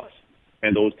times on the bus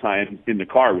and those times in the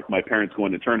car with my parents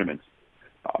going to tournaments.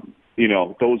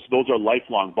 Those are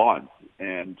lifelong bonds.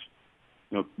 And,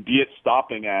 be it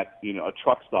stopping at, a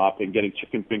truck stop and getting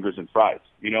chicken fingers and fries,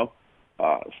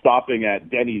 stopping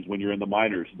at Denny's when you're in the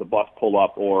minors, the bus pull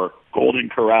up, or Golden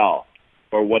Corral,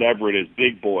 or whatever it is,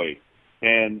 Big Boy,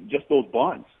 and just those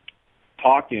bonds,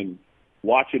 talking,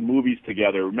 watching movies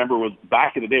together. Remember,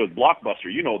 back in the day, it was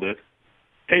Blockbuster. You know this.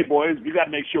 Hey, boys, we got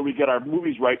to make sure we get our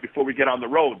movies right before we get on the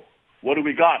road. What do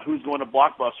we got? Who's going to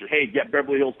Blockbuster? Hey, get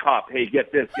Beverly Hills Cop. Hey,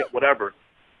 get this, get whatever.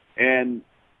 And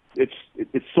it's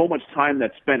so much time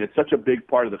that's spent. It's such a big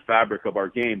part of the fabric of our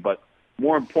game. But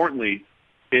more importantly,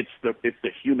 it's the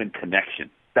human connection.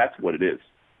 That's what it is,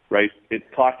 right? It's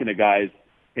talking to guys.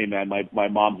 Hey, man, my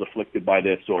mom's afflicted by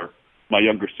this, or my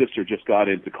younger sister just got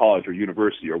into college or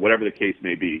university, or whatever the case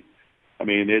may be. I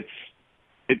mean,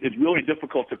 it's really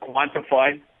difficult to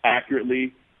quantify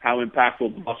accurately how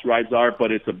impactful the bus rides are,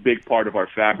 but it's a big part of our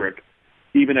fabric,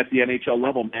 even at the NHL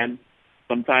level, man.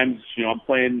 Sometimes, I'm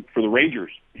playing for the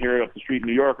Rangers here up the street in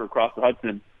New York or across the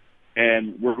Hudson,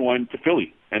 and we're going to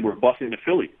Philly, and we're busing to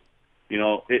Philly.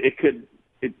 It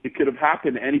could have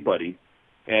happened to anybody,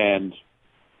 and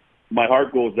my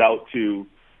heart goes out to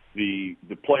the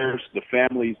players, the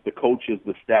families, the coaches,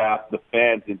 the staff, the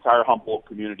fans, the entire Humboldt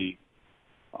community.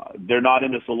 They're not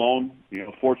in this alone.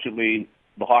 Fortunately,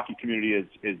 the hockey community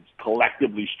is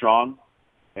collectively strong,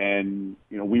 and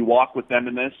we walk with them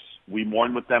in this. We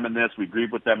mourn with them in this. We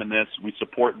grieve with them in this. We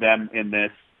support them in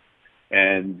this,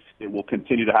 and it will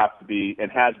continue to have to be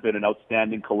and has been an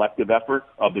outstanding collective effort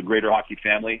of the greater hockey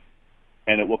family.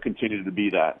 And it will continue to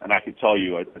be that. And I can tell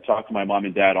you, I talk to my mom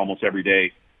and dad almost every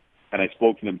day, and I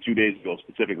spoke to them 2 days ago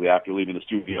specifically after leaving the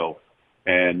studio.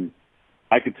 And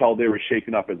I could tell they were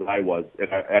shaken up as I was.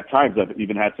 And at times I've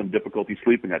even had some difficulty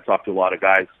sleeping. I talked to a lot of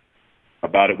guys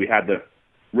about it. We had the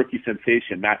rookie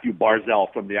sensation, Matthew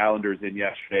Barzal from the Islanders in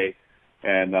yesterday,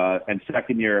 and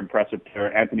second-year impressive player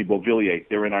Anthony Beauvillier.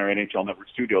 They were in our NHL Network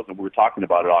studios, and we were talking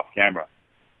about it off camera.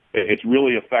 It's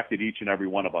really affected each and every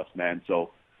one of us, man.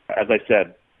 So, as I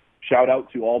said, shout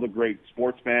out to all the great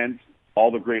sports fans,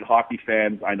 all the great hockey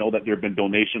fans. I know that there have been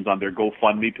donations on their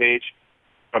GoFundMe page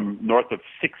from north of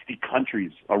 60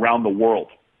 countries around the world.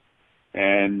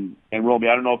 And Romy,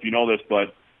 I don't know if you know this,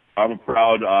 but I'm a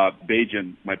proud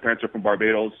Bajan. My parents are from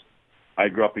Barbados. I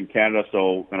grew up in Canada,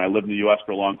 and I lived in the U.S.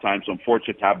 for a long time, so I'm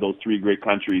fortunate to have those three great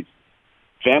countries.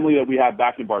 Family that we have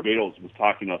back in Barbados was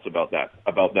talking to us about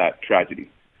that tragedy.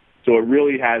 So it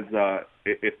really has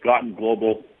it's gotten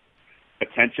global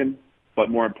attention, but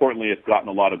more importantly, it's gotten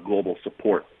a lot of global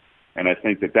support. And I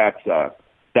think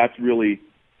that's really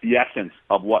the essence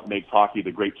of what makes hockey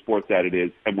the great sport that it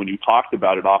is. And when you talked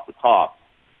about it off the top,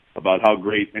 about how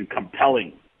great and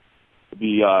compelling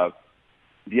the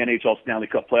NHL Stanley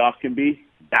Cup playoffs can be,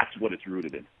 that's what it's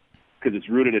rooted in. Because it's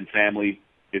rooted in family,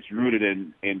 it's rooted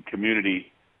in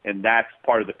community, and that's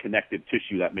part of the connective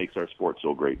tissue that makes our sport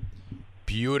so great.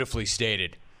 Beautifully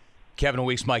stated. Kevin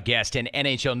Weeks, my guest, an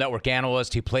NHL Network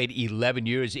analyst. He played 11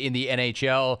 years in the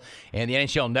NHL, and the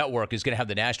NHL Network is going to have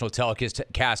the national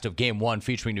telecast of Game 1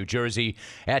 featuring New Jersey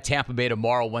at Tampa Bay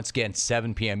tomorrow, once again,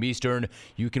 7 p.m. Eastern.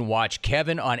 You can watch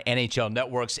Kevin on NHL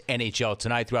Network's NHL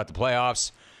Tonight throughout the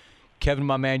playoffs. Kevin,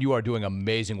 my man, you are doing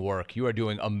amazing work. You are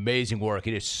doing amazing work.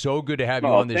 It is so good to have you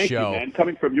on this show. Thank you, man.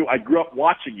 Coming from you, I grew up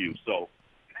watching you, so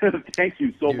thank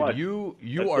you so much. You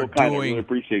That's are so kind. doing I really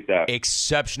appreciate that.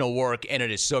 Exceptional work, and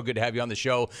it is so good to have you on the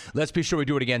show. Let's be sure we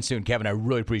do it again soon, Kevin. I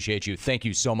really appreciate you. Thank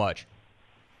you so much.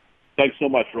 Thanks so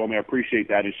much, Romy. I appreciate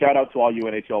that. And shout out to all you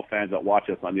NHL fans that watch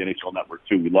us on the NHL Network,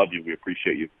 too. We love you. We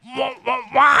appreciate you.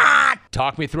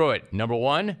 Talk me through it. Number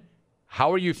one,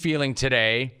 how are you feeling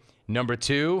today? Number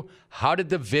two, how did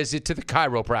the visit to the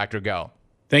chiropractor go?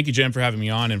 Thank you, Jim, for having me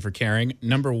on and for caring.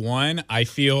 Number one, I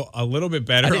feel a little bit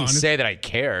better. I didn't say that I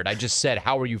cared. I just said,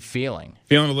 how are you feeling?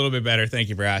 Feeling a little bit better. Thank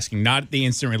you for asking. Not the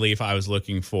instant relief I was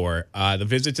looking for. The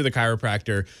visit to the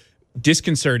chiropractor,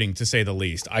 disconcerting to say the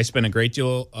least. I spent a great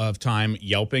deal of time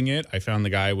Yelping it. I found the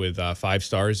guy with 5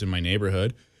 stars in my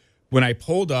neighborhood. When I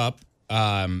pulled up,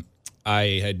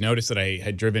 I had noticed that I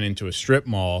had driven into a strip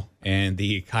mall, and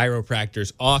the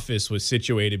chiropractor's office was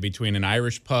situated between an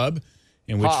Irish pub.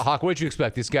 Hawk, what did you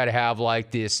expect this guy to have,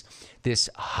 like this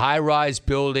high-rise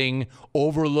building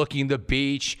overlooking the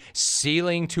beach,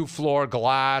 ceiling-to-floor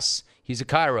glass? He's a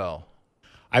chiro.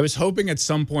 I was hoping at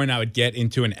some point I would get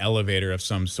into an elevator of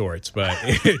some sorts, but...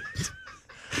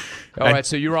 All right,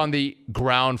 so you're on the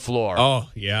ground floor. Oh,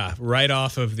 yeah, right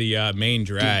off of the main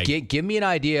drag. Give me an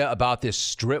idea about this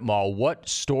strip mall. What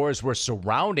stores were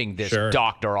surrounding this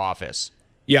doctor office?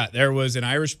 Yeah, there was an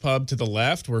Irish pub to the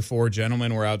left where 4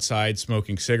 gentlemen were outside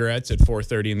smoking cigarettes at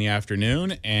 4:30 in the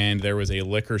afternoon, and there was a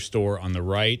liquor store on the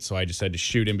right, so I just had to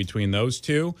shoot in between those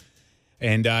two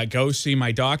and go see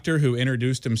my doctor, who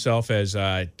introduced himself as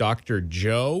Dr.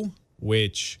 Joe,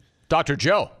 which... Dr.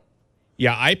 Joe?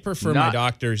 Yeah, I prefer my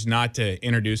doctors not to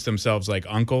introduce themselves like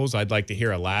uncles. I'd like to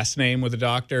hear a last name with a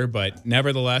doctor, but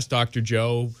nevertheless, Dr.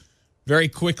 Joe very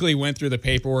quickly went through the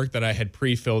paperwork that I had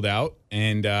pre-filled out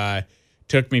and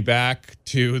took me back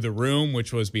to the room,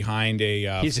 which was behind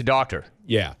a... He's a doctor.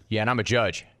 Yeah. Yeah, and I'm a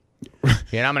judge. Yeah,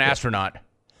 and I'm an astronaut.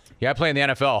 Yeah, I play in the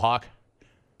NFL, Hawk.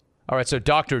 All right, so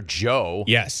Dr. Joe.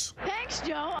 Yes. Thanks,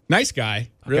 Joe. Nice guy.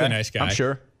 Really nice guy.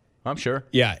 I'm sure.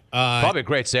 Yeah. Probably a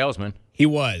great salesman. He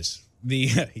was.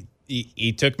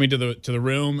 He took me to the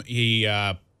room. He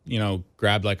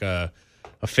grabbed like a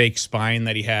fake spine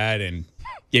that he had and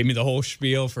gave me the whole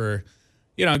spiel for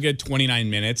a good 29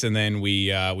 minutes, and then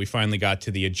we finally got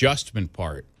to the adjustment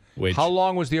part. How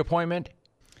long was the appointment?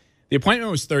 The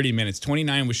appointment was 30 minutes.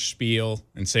 29 was spiel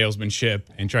and salesmanship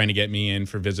and trying to get me in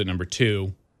for visit number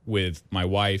 2 with my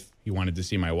wife. He wanted to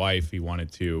see my wife. He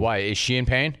wanted to... Why? Is she in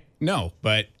pain? No,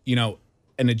 but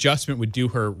an adjustment would do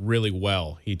her really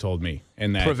well, he told me.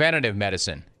 And that preventative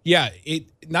medicine. Yeah, it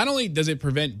not only does it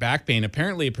prevent back pain,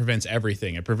 apparently it prevents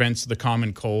everything. It prevents the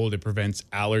common cold, it prevents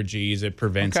allergies, it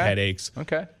prevents headaches.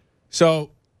 Okay.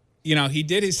 So, he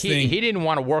did his thing. He didn't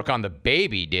want to work on the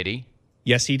baby, did he?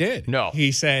 Yes, he did. No.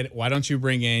 He said, why don't you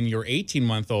bring in your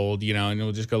 18-month-old, and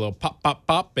it'll just go a little pop, pop,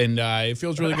 pop, and it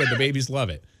feels really good. The babies love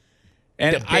it.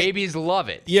 And the babies love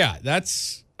it. Yeah,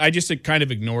 I just kind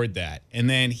of ignored that. And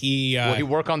then he... Will he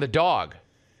work on the dog?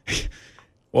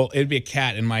 Well, it'd be a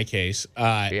cat in my case.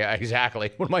 Yeah,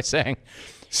 exactly. What am I saying?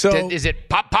 So is it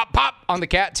pop, pop, pop on the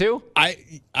cat too? I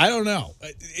don't know.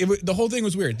 The whole thing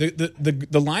was weird.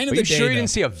 The line of the day. Are you sure you didn't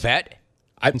see a vet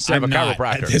instead of a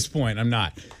chiropractor? At this point, I'm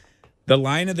not. The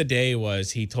line of the day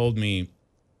was he told me,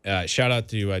 shout out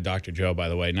to Dr. Joe, by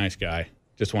the way. Nice guy.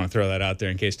 Just want to throw that out there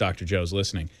in case Dr. Joe's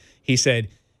listening. He said,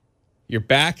 your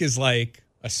back is like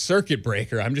a circuit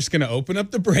breaker. I'm just going to open up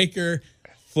the breaker,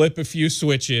 flip a few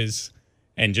switches,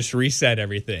 and just reset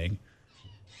everything.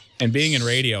 And being in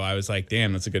radio, I was like,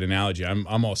 damn, that's a good analogy.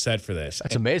 I'm all set for this.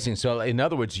 That's amazing. So in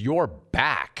other words, your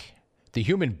back, the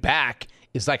human back,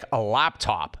 is like a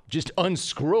laptop. Just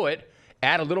unscrew it,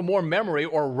 add a little more memory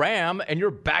or RAM, and you're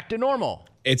back to normal.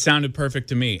 It sounded perfect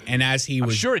to me. And as he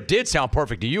was... I'm sure it did sound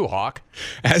perfect to you, Hawk.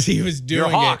 As he was doing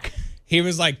Hawk. He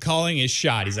was like calling his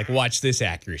shot. He's like, watch this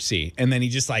accuracy. And then he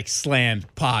just like slammed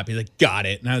pop. He's like, got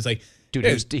it. And I was like, dude,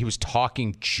 he was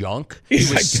talking junk. He's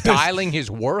He was styling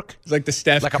his work. It's like the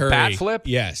Steph like Curry. a bat flip?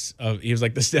 Yes. He was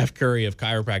like the Steph Curry of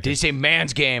chiropractic. Did he say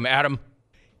man's game, Adam?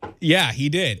 Yeah, he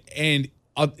did. And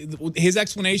his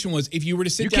explanation was if you were to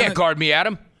sit You down. can't guard me,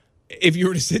 Adam. If you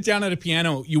were to sit down at a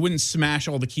piano, you wouldn't smash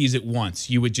all the keys at once.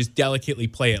 You would just delicately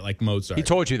play it like Mozart. He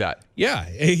told you that. Yeah,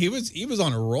 he was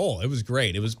on a roll. It was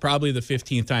great. It was probably the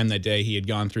 15th time that day he had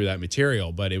gone through that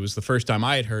material, but it was the first time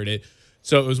I had heard it,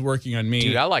 so it was working on me.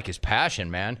 Dude, I like his passion,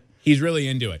 man. He's really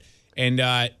into it. And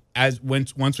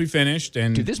once we finished,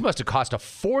 and dude, this must have cost a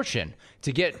fortune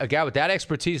to get a guy with that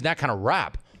expertise and that kind of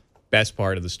rap. Best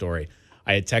part of the story.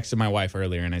 I had texted my wife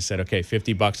earlier and I said, okay,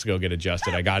 $50 to go get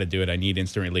adjusted. I got to do it. I need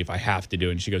instant relief. I have to do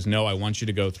it. And she goes, no, I want you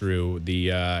to go through the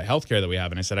healthcare that we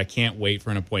have. And I said, I can't wait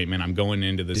for an appointment. I'm going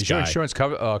into this Does guy. your insurance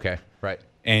cover? Oh, okay, right.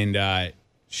 And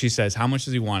she says, how much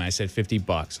does he want? I said,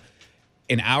 $50.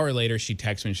 An hour later, she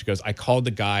texts me and she goes, I called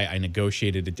the guy. I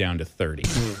negotiated it down to 30.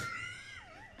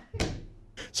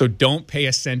 So don't pay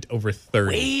a cent over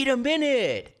 30. Wait a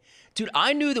minute. Dude,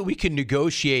 I knew that we could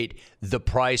negotiate the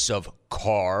price of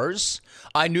cars.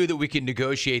 I knew that we could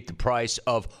negotiate the price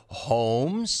of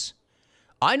homes.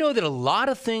 I know that a lot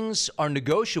of things are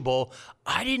negotiable.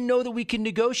 I didn't know that we could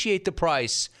negotiate the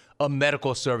price of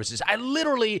medical services. I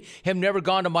literally have never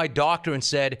gone to my doctor and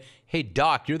said, hey,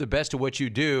 doc, you're the best at what you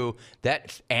do.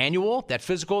 That annual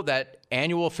physical that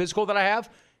I have,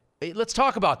 hey, let's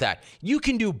talk about that. You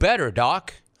can do better,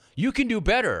 doc. You can do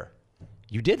better.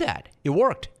 You did that. It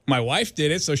worked. My wife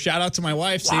did it, so shout out to my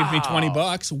wife. Saved me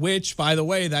 $20, which, by the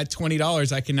way, that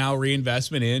 $20 I can now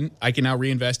reinvest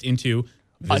into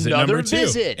visit another number 2.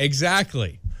 visit.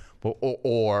 Exactly.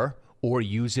 Or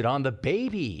use it on the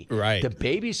baby. Right. The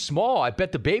baby's small. I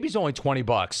bet the baby's only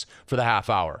 $20 for the half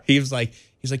hour. He's like,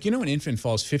 an infant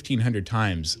falls 1,500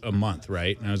 times a month,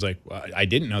 right? And I was like, well, I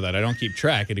didn't know that. I don't keep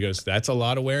track. And he goes, that's a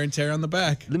lot of wear and tear on the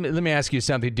back. Let me ask you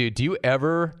something, dude. Do you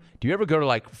ever go to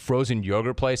like frozen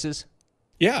yogurt places?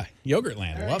 Yeah,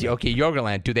 Yogurtland. I love it. Okay,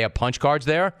 Yogurtland. Do they have punch cards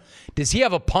there? Does he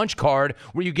have a punch card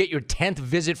where you get your 10th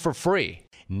visit for free?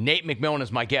 Nate McMillan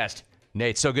is my guest.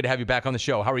 Nate, so good to have you back on the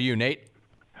show. How are you, Nate?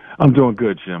 I'm doing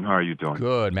good, Jim. How are you doing?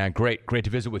 Good, man. Great to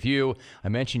visit with you. I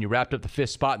mentioned you wrapped up the 5th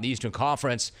spot in the Eastern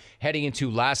Conference heading into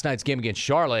last night's game against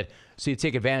Charlotte. So you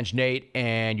take advantage, Nate,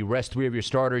 and you rest 3 of your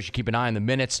starters. You keep an eye on the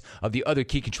minutes of the other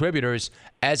key contributors.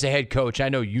 As a head coach, I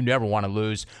know you never want to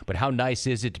lose, but how nice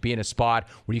is it to be in a spot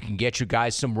where you can get your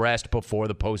guys some rest before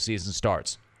the postseason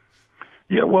starts?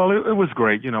 Yeah, well, it was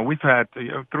great. We've had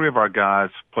 3 of our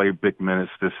guys play big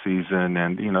minutes this season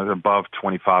and, above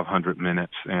 2,500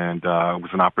 minutes. And it was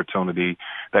an opportunity.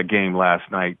 That game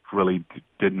last night really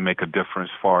didn't make a difference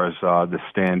as far as the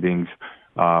standings.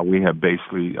 We had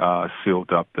basically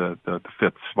sealed up the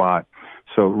 5th spot.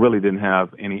 So it really didn't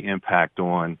have any impact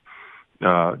on,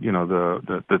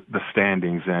 the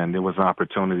standings. And it was an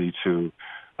opportunity to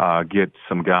get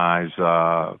some guys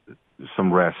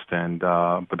some rest, and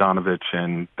Bogdanovich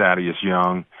and Thaddeus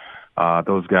Young,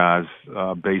 those guys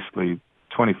basically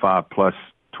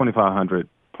 2,500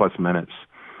 plus minutes.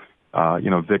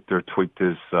 Victor tweaked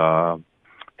his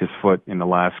foot in the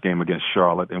last game against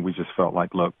Charlotte, and we just felt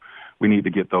like, look, we need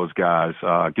to get those guys,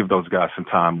 give those guys some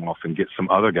time off and get some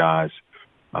other guys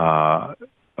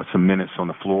some minutes on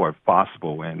the floor if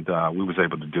possible, and we was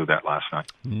able to do that last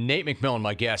night. Nate McMillan,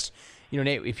 my guest.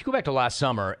 Nate, if you go back to last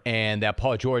summer and that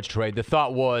Paul George trade, the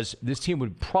thought was this team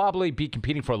would probably be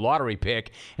competing for a lottery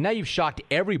pick. And now you've shocked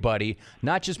everybody,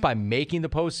 not just by making the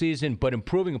postseason, but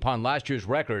improving upon last year's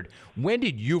record. When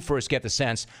did you first get the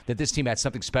sense that this team had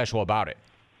something special about it?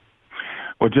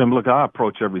 Well, Jim, look, I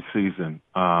approach every season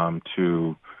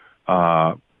to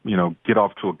get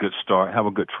off to a good start, have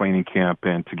a good training camp,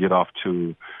 and to get off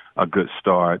to a good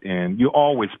start. And you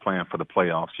always plan for the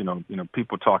playoffs.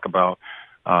 People talk about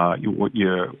what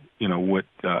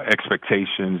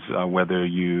expectations, whether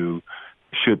you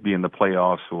should be in the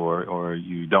playoffs or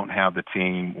you don't have the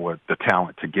team or the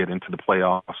talent to get into the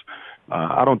playoffs.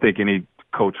 I don't think any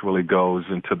coach really goes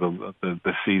into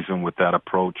the season with that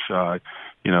approach.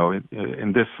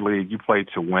 In this league, you play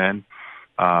to win.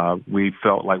 We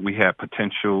felt like we had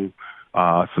potential,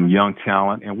 some young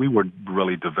talent, and we were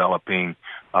really developing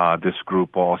this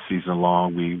group all season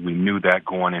long. We knew that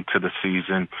going into the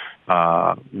season.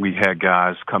 We had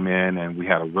guys come in, and we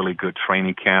had a really good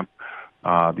training camp.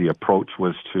 The approach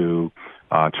was to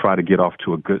try to get off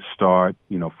to a good start,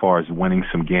 as far as winning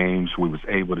some games. We was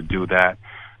able to do that.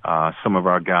 Some of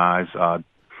our guys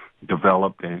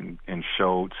developed and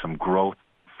showed some growth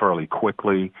fairly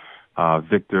quickly.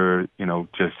 Victor,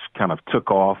 just kind of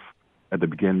took off at the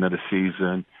beginning of the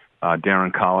season.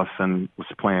 Darren Collison was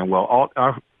playing well.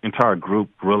 Our entire group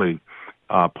really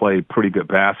played pretty good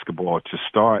basketball to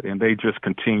start, and they just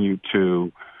continued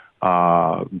to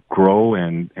grow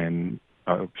and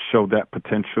show that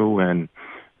potential. And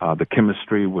the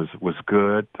chemistry was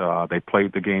good. They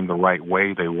played the game the right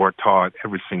way. They worked hard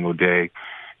every single day,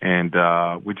 and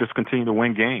we just continue to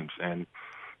win games. And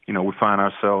we find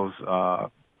ourselves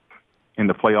in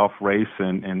the playoff race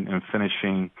and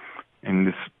finishing in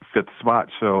this fifth spot.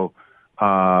 So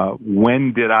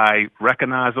when did I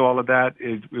recognize all of that?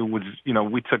 It was,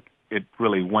 we took it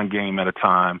really one game at a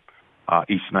time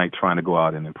each night, trying to go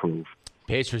out and improve.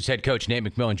 Pacers head coach Nate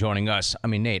McMillan joining us. I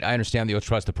mean, Nate, I understand that you'll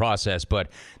trust the process, but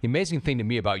the amazing thing to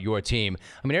me about your team,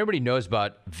 everybody knows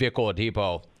about Vic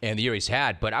Oladipo and the year he's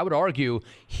had, but I would argue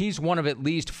he's one of at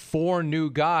least 4 new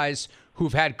guys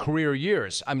who've had career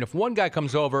years. If one guy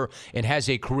comes over and has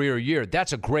a career year,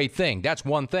 that's a great thing. That's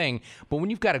one thing. But when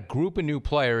you've got a group of new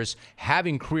players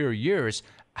having career years,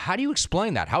 how do you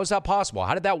explain that? How is that possible?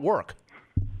 How did that work?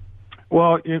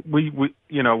 Well,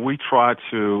 we try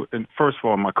to, and first of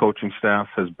all, my coaching staff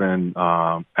has been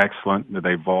excellent.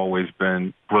 They've always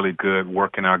been really good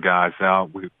working our guys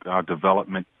out. Our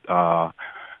development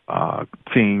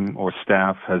team or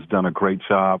staff has done a great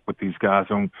job with these guys.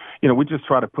 And, we just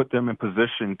try to put them in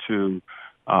position to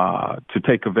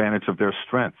take advantage of their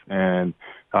strength. And,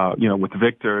 with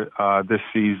Victor this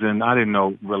season, I didn't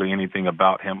know really anything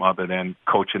about him other than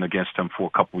coaching against him for a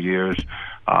couple years.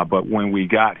 But when we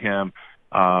got him,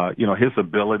 his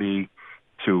ability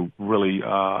to really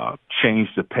change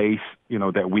the pace,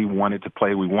 that we wanted to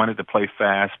play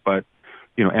fast. But,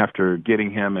 after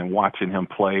getting him and watching him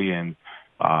play and,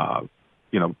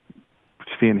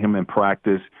 seeing him in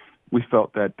practice, we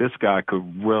felt that this guy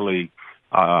could really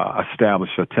establish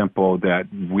a tempo that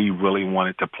we really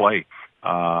wanted to play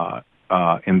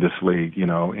in this league,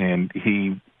 and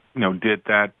he, did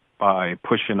that by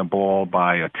pushing the ball,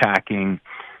 by attacking,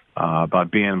 by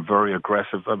being very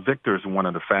aggressive. Victor is one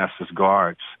of the fastest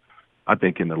guards, I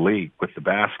think, in the league with the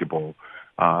basketball.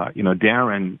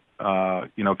 Darren,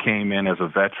 came in as a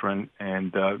veteran,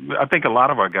 and I think a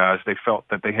lot of our guys, they felt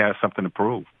that they had something to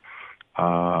prove.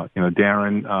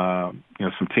 Darren,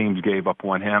 some teams gave up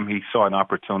on him. He saw an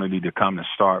opportunity to come and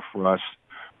start for us.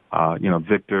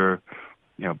 Victor,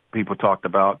 people talked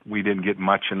about we didn't get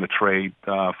much in the trade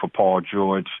for Paul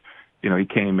George. He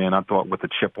came in, I thought, with a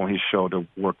chip on his shoulder,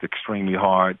 worked extremely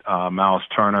hard. Miles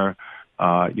Turner,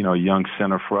 a young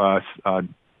center for us.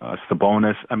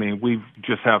 Sabonis. We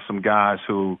just have some guys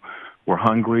who were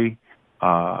hungry.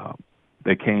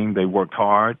 They came, they worked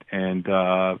hard, and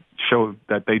showed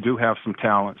that they do have some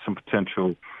talent, some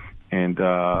potential, and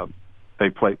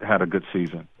they had a good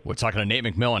season. We're talking to Nate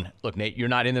McMillan. Look, Nate, you're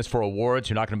not in this for awards.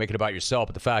 You're not going to make it about yourself,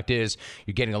 but the fact is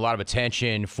you're getting a lot of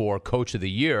attention for Coach of the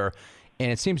Year. And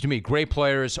it seems to me great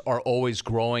players are always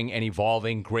growing and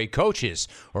evolving. Great coaches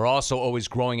are also always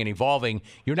growing and evolving.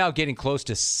 You're now getting close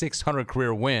to 600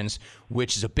 career wins,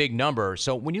 which is a big number.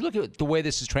 So when you look at the way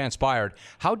this has transpired,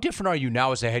 how different are you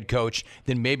now as a head coach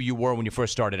than maybe you were when you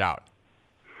first started out?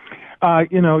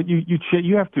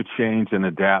 You have to change and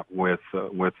adapt with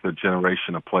the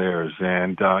generation of players.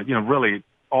 And, really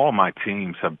all my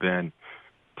teams have been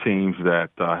teams that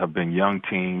have been young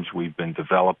teams. We've been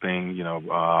developing,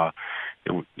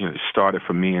 it started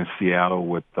for me in Seattle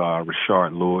with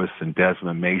Rashard Lewis and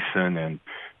Desmond Mason, and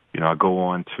I go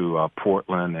on to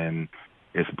Portland, and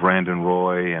it's Brandon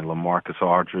Roy and LaMarcus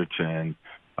Aldridge, and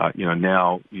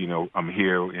now I'm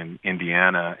here in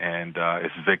Indiana, and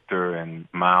it's Victor and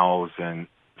Miles and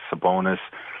Sabonis.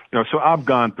 So I've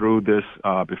gone through this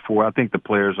before. I think the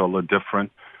players are a little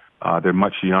different. They're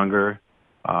much younger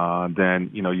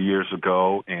than years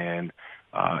ago, and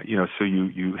so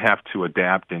you have to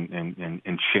adapt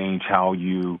and change how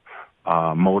you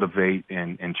motivate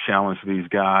and challenge these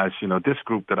guys. This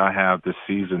group that I have this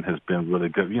season has been really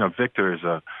good. Victor is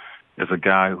a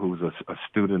guy who's a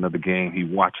student of the game. He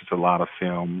watches a lot of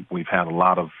film. We've had a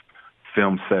lot of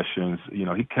film sessions. He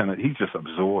just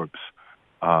absorbs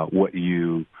what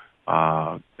you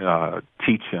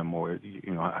teach him, or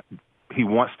he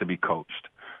wants to be coached.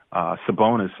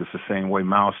 Sabonis is the same way.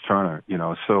 Miles Turner,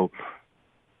 so.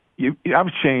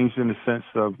 I've changed in the sense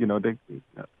of,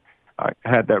 I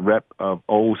had that rep of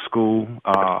old school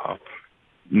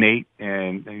Nate,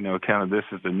 and, kind of this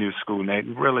is the new school Nate.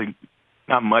 Really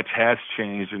not much has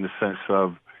changed in the sense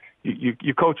of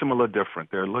you coach them a little different.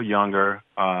 They're a little younger,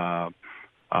 far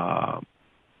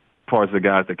as the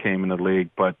guys that came in the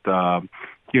league, but,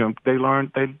 they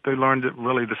learned it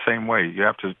really the same way. You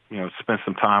have to, spend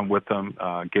some time with them,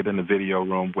 get in the video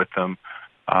room with them,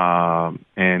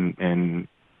 and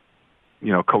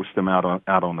coach them out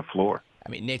on the floor. I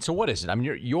mean, Nate, so what is it? I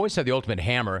mean, you always have the ultimate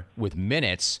hammer with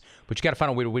minutes, but you got to find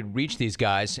a way to reach these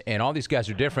guys, and all these guys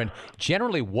are different.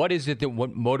 Generally, what is it that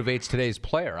what motivates today's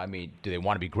player? I mean, do they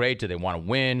want to be great? Do they want to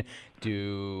win?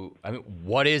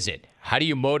 What is it? How do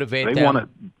you motivate them?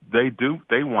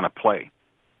 They want to play.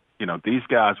 These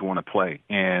guys want to play,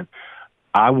 and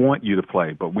I want you to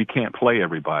play, but we can't play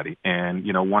everybody. And,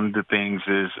 one of the things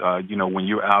is, when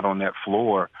you're out on that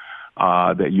floor,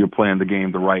 that you're playing the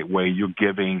game the right way, you're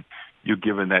giving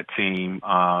that team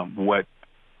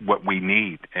what we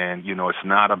need. And, it's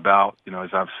not about,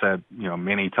 as I've said,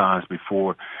 many times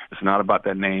before, it's not about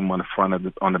that name on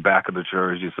the back of the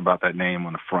jersey. It's about that name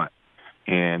on the front.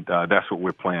 And that's what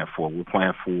we're playing for. We're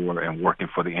playing for and working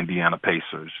for the Indiana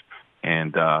Pacers.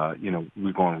 And,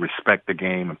 we're going to respect the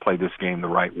game and play this game the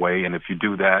right way. And if you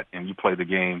do that and you play the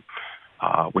game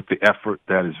with the effort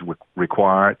that is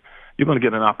required, you're going to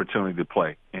get an opportunity to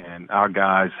play. And our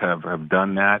guys have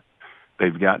done that.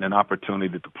 They've gotten an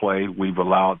opportunity to play. We've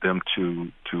allowed them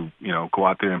to go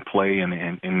out there and play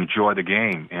and enjoy the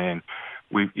game. And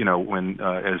we, when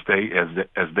as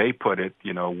they put it,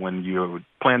 when you're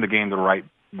playing the game the right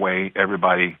way,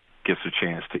 everybody gets a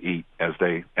chance to eat, as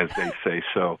they say.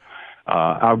 So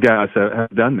our guys have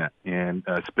done that, and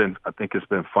I think it's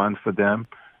been fun for them,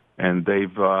 and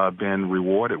they've been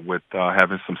rewarded with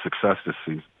having some success this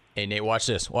season. Hey, Nate, watch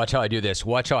this. Watch how I do this.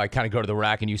 Watch how I kind of go to the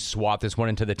rack and you swap this one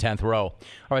into the 10th row. All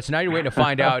right, so now you're waiting to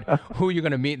find out who you're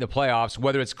going to meet in the playoffs,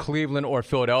 whether it's Cleveland or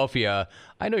Philadelphia.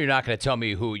 I know you're not going to tell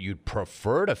me who you'd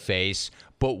prefer to face,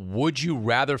 but would you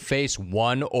rather face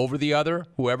one over the other,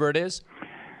 whoever it is?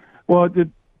 Well, the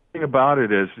thing about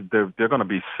it is they're going to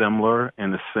be similar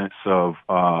in the sense of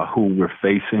who we're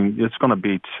facing. It's going to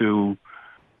be two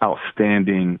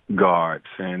outstanding guards.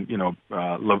 And,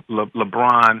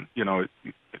 LeBron,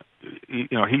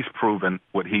 he's proven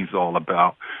what he's all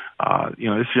about.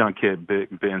 This young kid,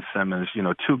 Ben Simmons,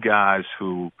 two guys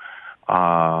who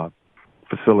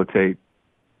facilitate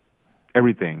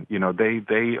everything.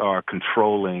 They are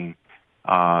controlling,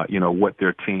 what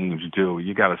their teams do.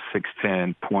 You got a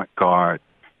 6'10" point guard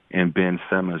in Ben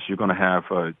Simmons. You're going to have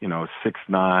a,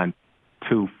 6'9",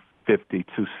 250,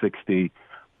 260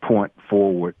 point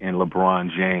forward in LeBron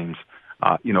James.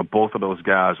 Both of those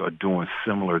guys are doing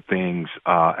similar things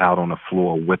out on the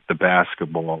floor with the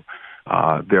basketball.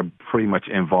 They're pretty much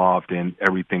involved in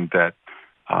everything that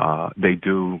they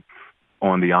do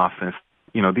on the offense.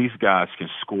 These guys can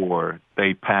score,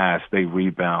 they pass, they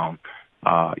rebound.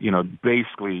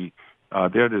 Basically,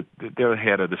 they're the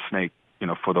head of the snake,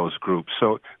 for those groups.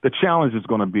 So the challenge is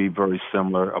going to be very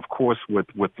similar. Of course, with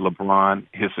LeBron,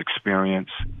 his experience,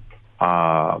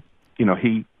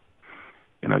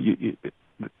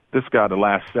 this guy the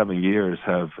last 7 years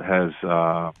has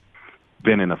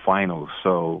been in the finals,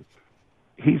 so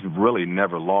he's really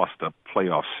never lost a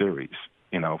playoff series,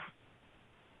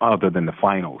 other than the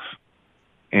finals.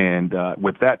 And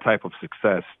with that type of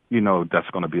success, that's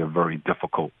going to be a very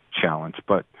difficult challenge.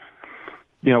 But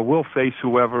we'll face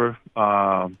whoever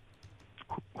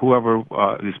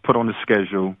is put on the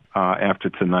schedule after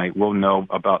tonight. We'll know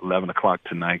about 11 o'clock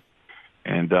tonight.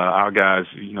 And our guys,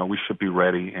 we should be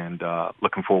ready and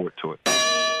looking forward to it.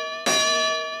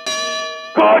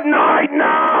 Good night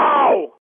now!